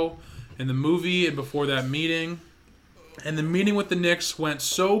video and the movie and before that meeting. And the meeting with the Knicks went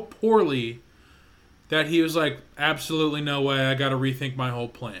so poorly that he was like, absolutely no way, I got to rethink my whole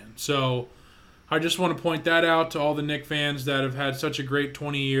plan. So I just want to point that out to all the Knicks fans that have had such a great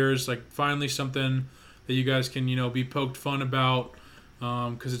 20 years. Like, finally something that you guys can, be poked fun about,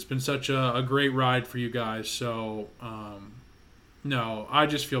 because it's been such a great ride for you guys. So, no, I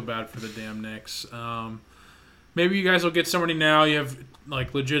just feel bad for the damn Knicks. Maybe you guys will get somebody now. You have,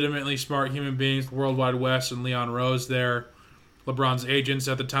 legitimately smart human beings, the World Wide West and Leon Rose there, LeBron's agents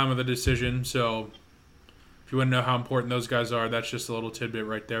at the time of the decision. So if you want to know how important those guys are, that's just a little tidbit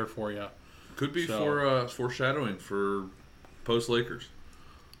right there for you. Could be for foreshadowing for post-Lakers.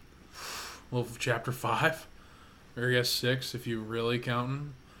 Well, chapter 5, or I guess 6 if you're really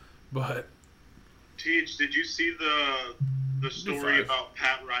counting. But Teej, did you see the story about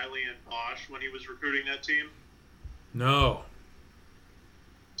Pat Riley and Bosch when he was recruiting that team? No.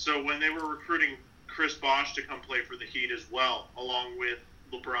 So when they were recruiting Chris Bosch to come play for the Heat as well, along with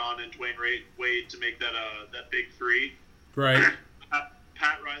LeBron and Dwayne Wade to make that big three. Right.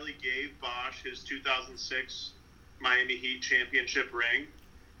 Pat Riley gave Bosch his 2006 Miami Heat championship ring,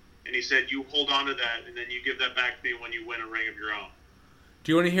 and he said, "You hold on to that, and then you give that back to me when you win a ring of your own."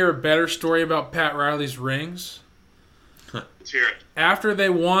 Do you want to hear a better story about Pat Riley's rings? Let's hear it. After they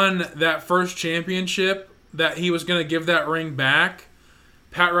won that first championship, that he was going to give that ring back,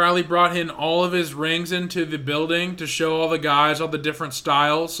 Pat Riley brought in all of his rings into the building to show all the guys all the different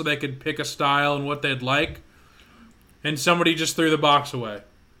styles so they could pick a style and what they'd like. And somebody just threw the box away.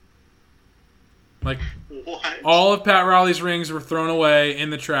 What? All of Pat Riley's rings were thrown away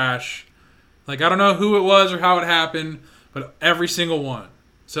in the trash. I don't know who it was or how it happened, but every single one.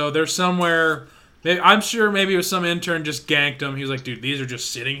 So there's somewhere, I'm sure maybe it was some intern just ganked them. He was like, dude, these are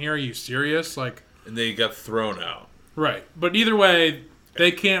just sitting here. Are you serious? And they got thrown out. Right. But either way,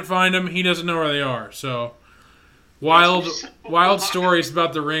 they can't find them. He doesn't know where they are. So wild stories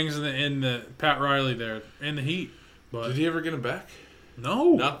about the rings in the Pat Riley there in the Heat. But did he ever get them back?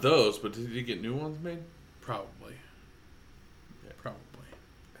 No. Not those, but did he get new ones made? Probably. Yeah. Probably.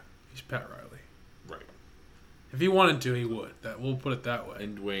 He's Pat Riley. Right. If he wanted to, he would. We'll put it that way.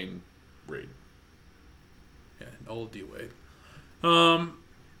 And Dwayne Wade. Yeah, old D-Wade. All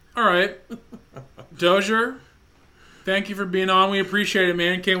right. Dozier, thank you for being on. We appreciate it,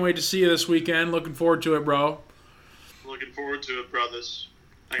 man. Can't wait to see you this weekend. Looking forward to it, bro. Looking forward to it, brothers.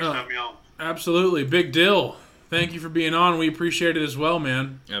 Thanks for having me on. Absolutely. Big Dyl, thank you for being on. We appreciate it as well,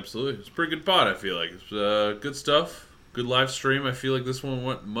 man. Absolutely. It's a pretty good pod, I feel like. It's good stuff. Good live stream. I feel like this one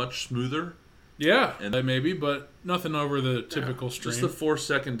went much smoother. Yeah, and maybe, but nothing over the typical stream. Just the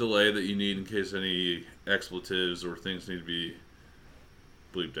 4-second delay that you need in case any expletives or things need to be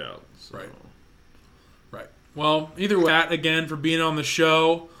bleeped out. So. Right. Well, either way, Pat, again, for being on the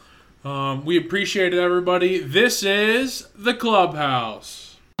show. We appreciate it, everybody. This is the Clubhouse.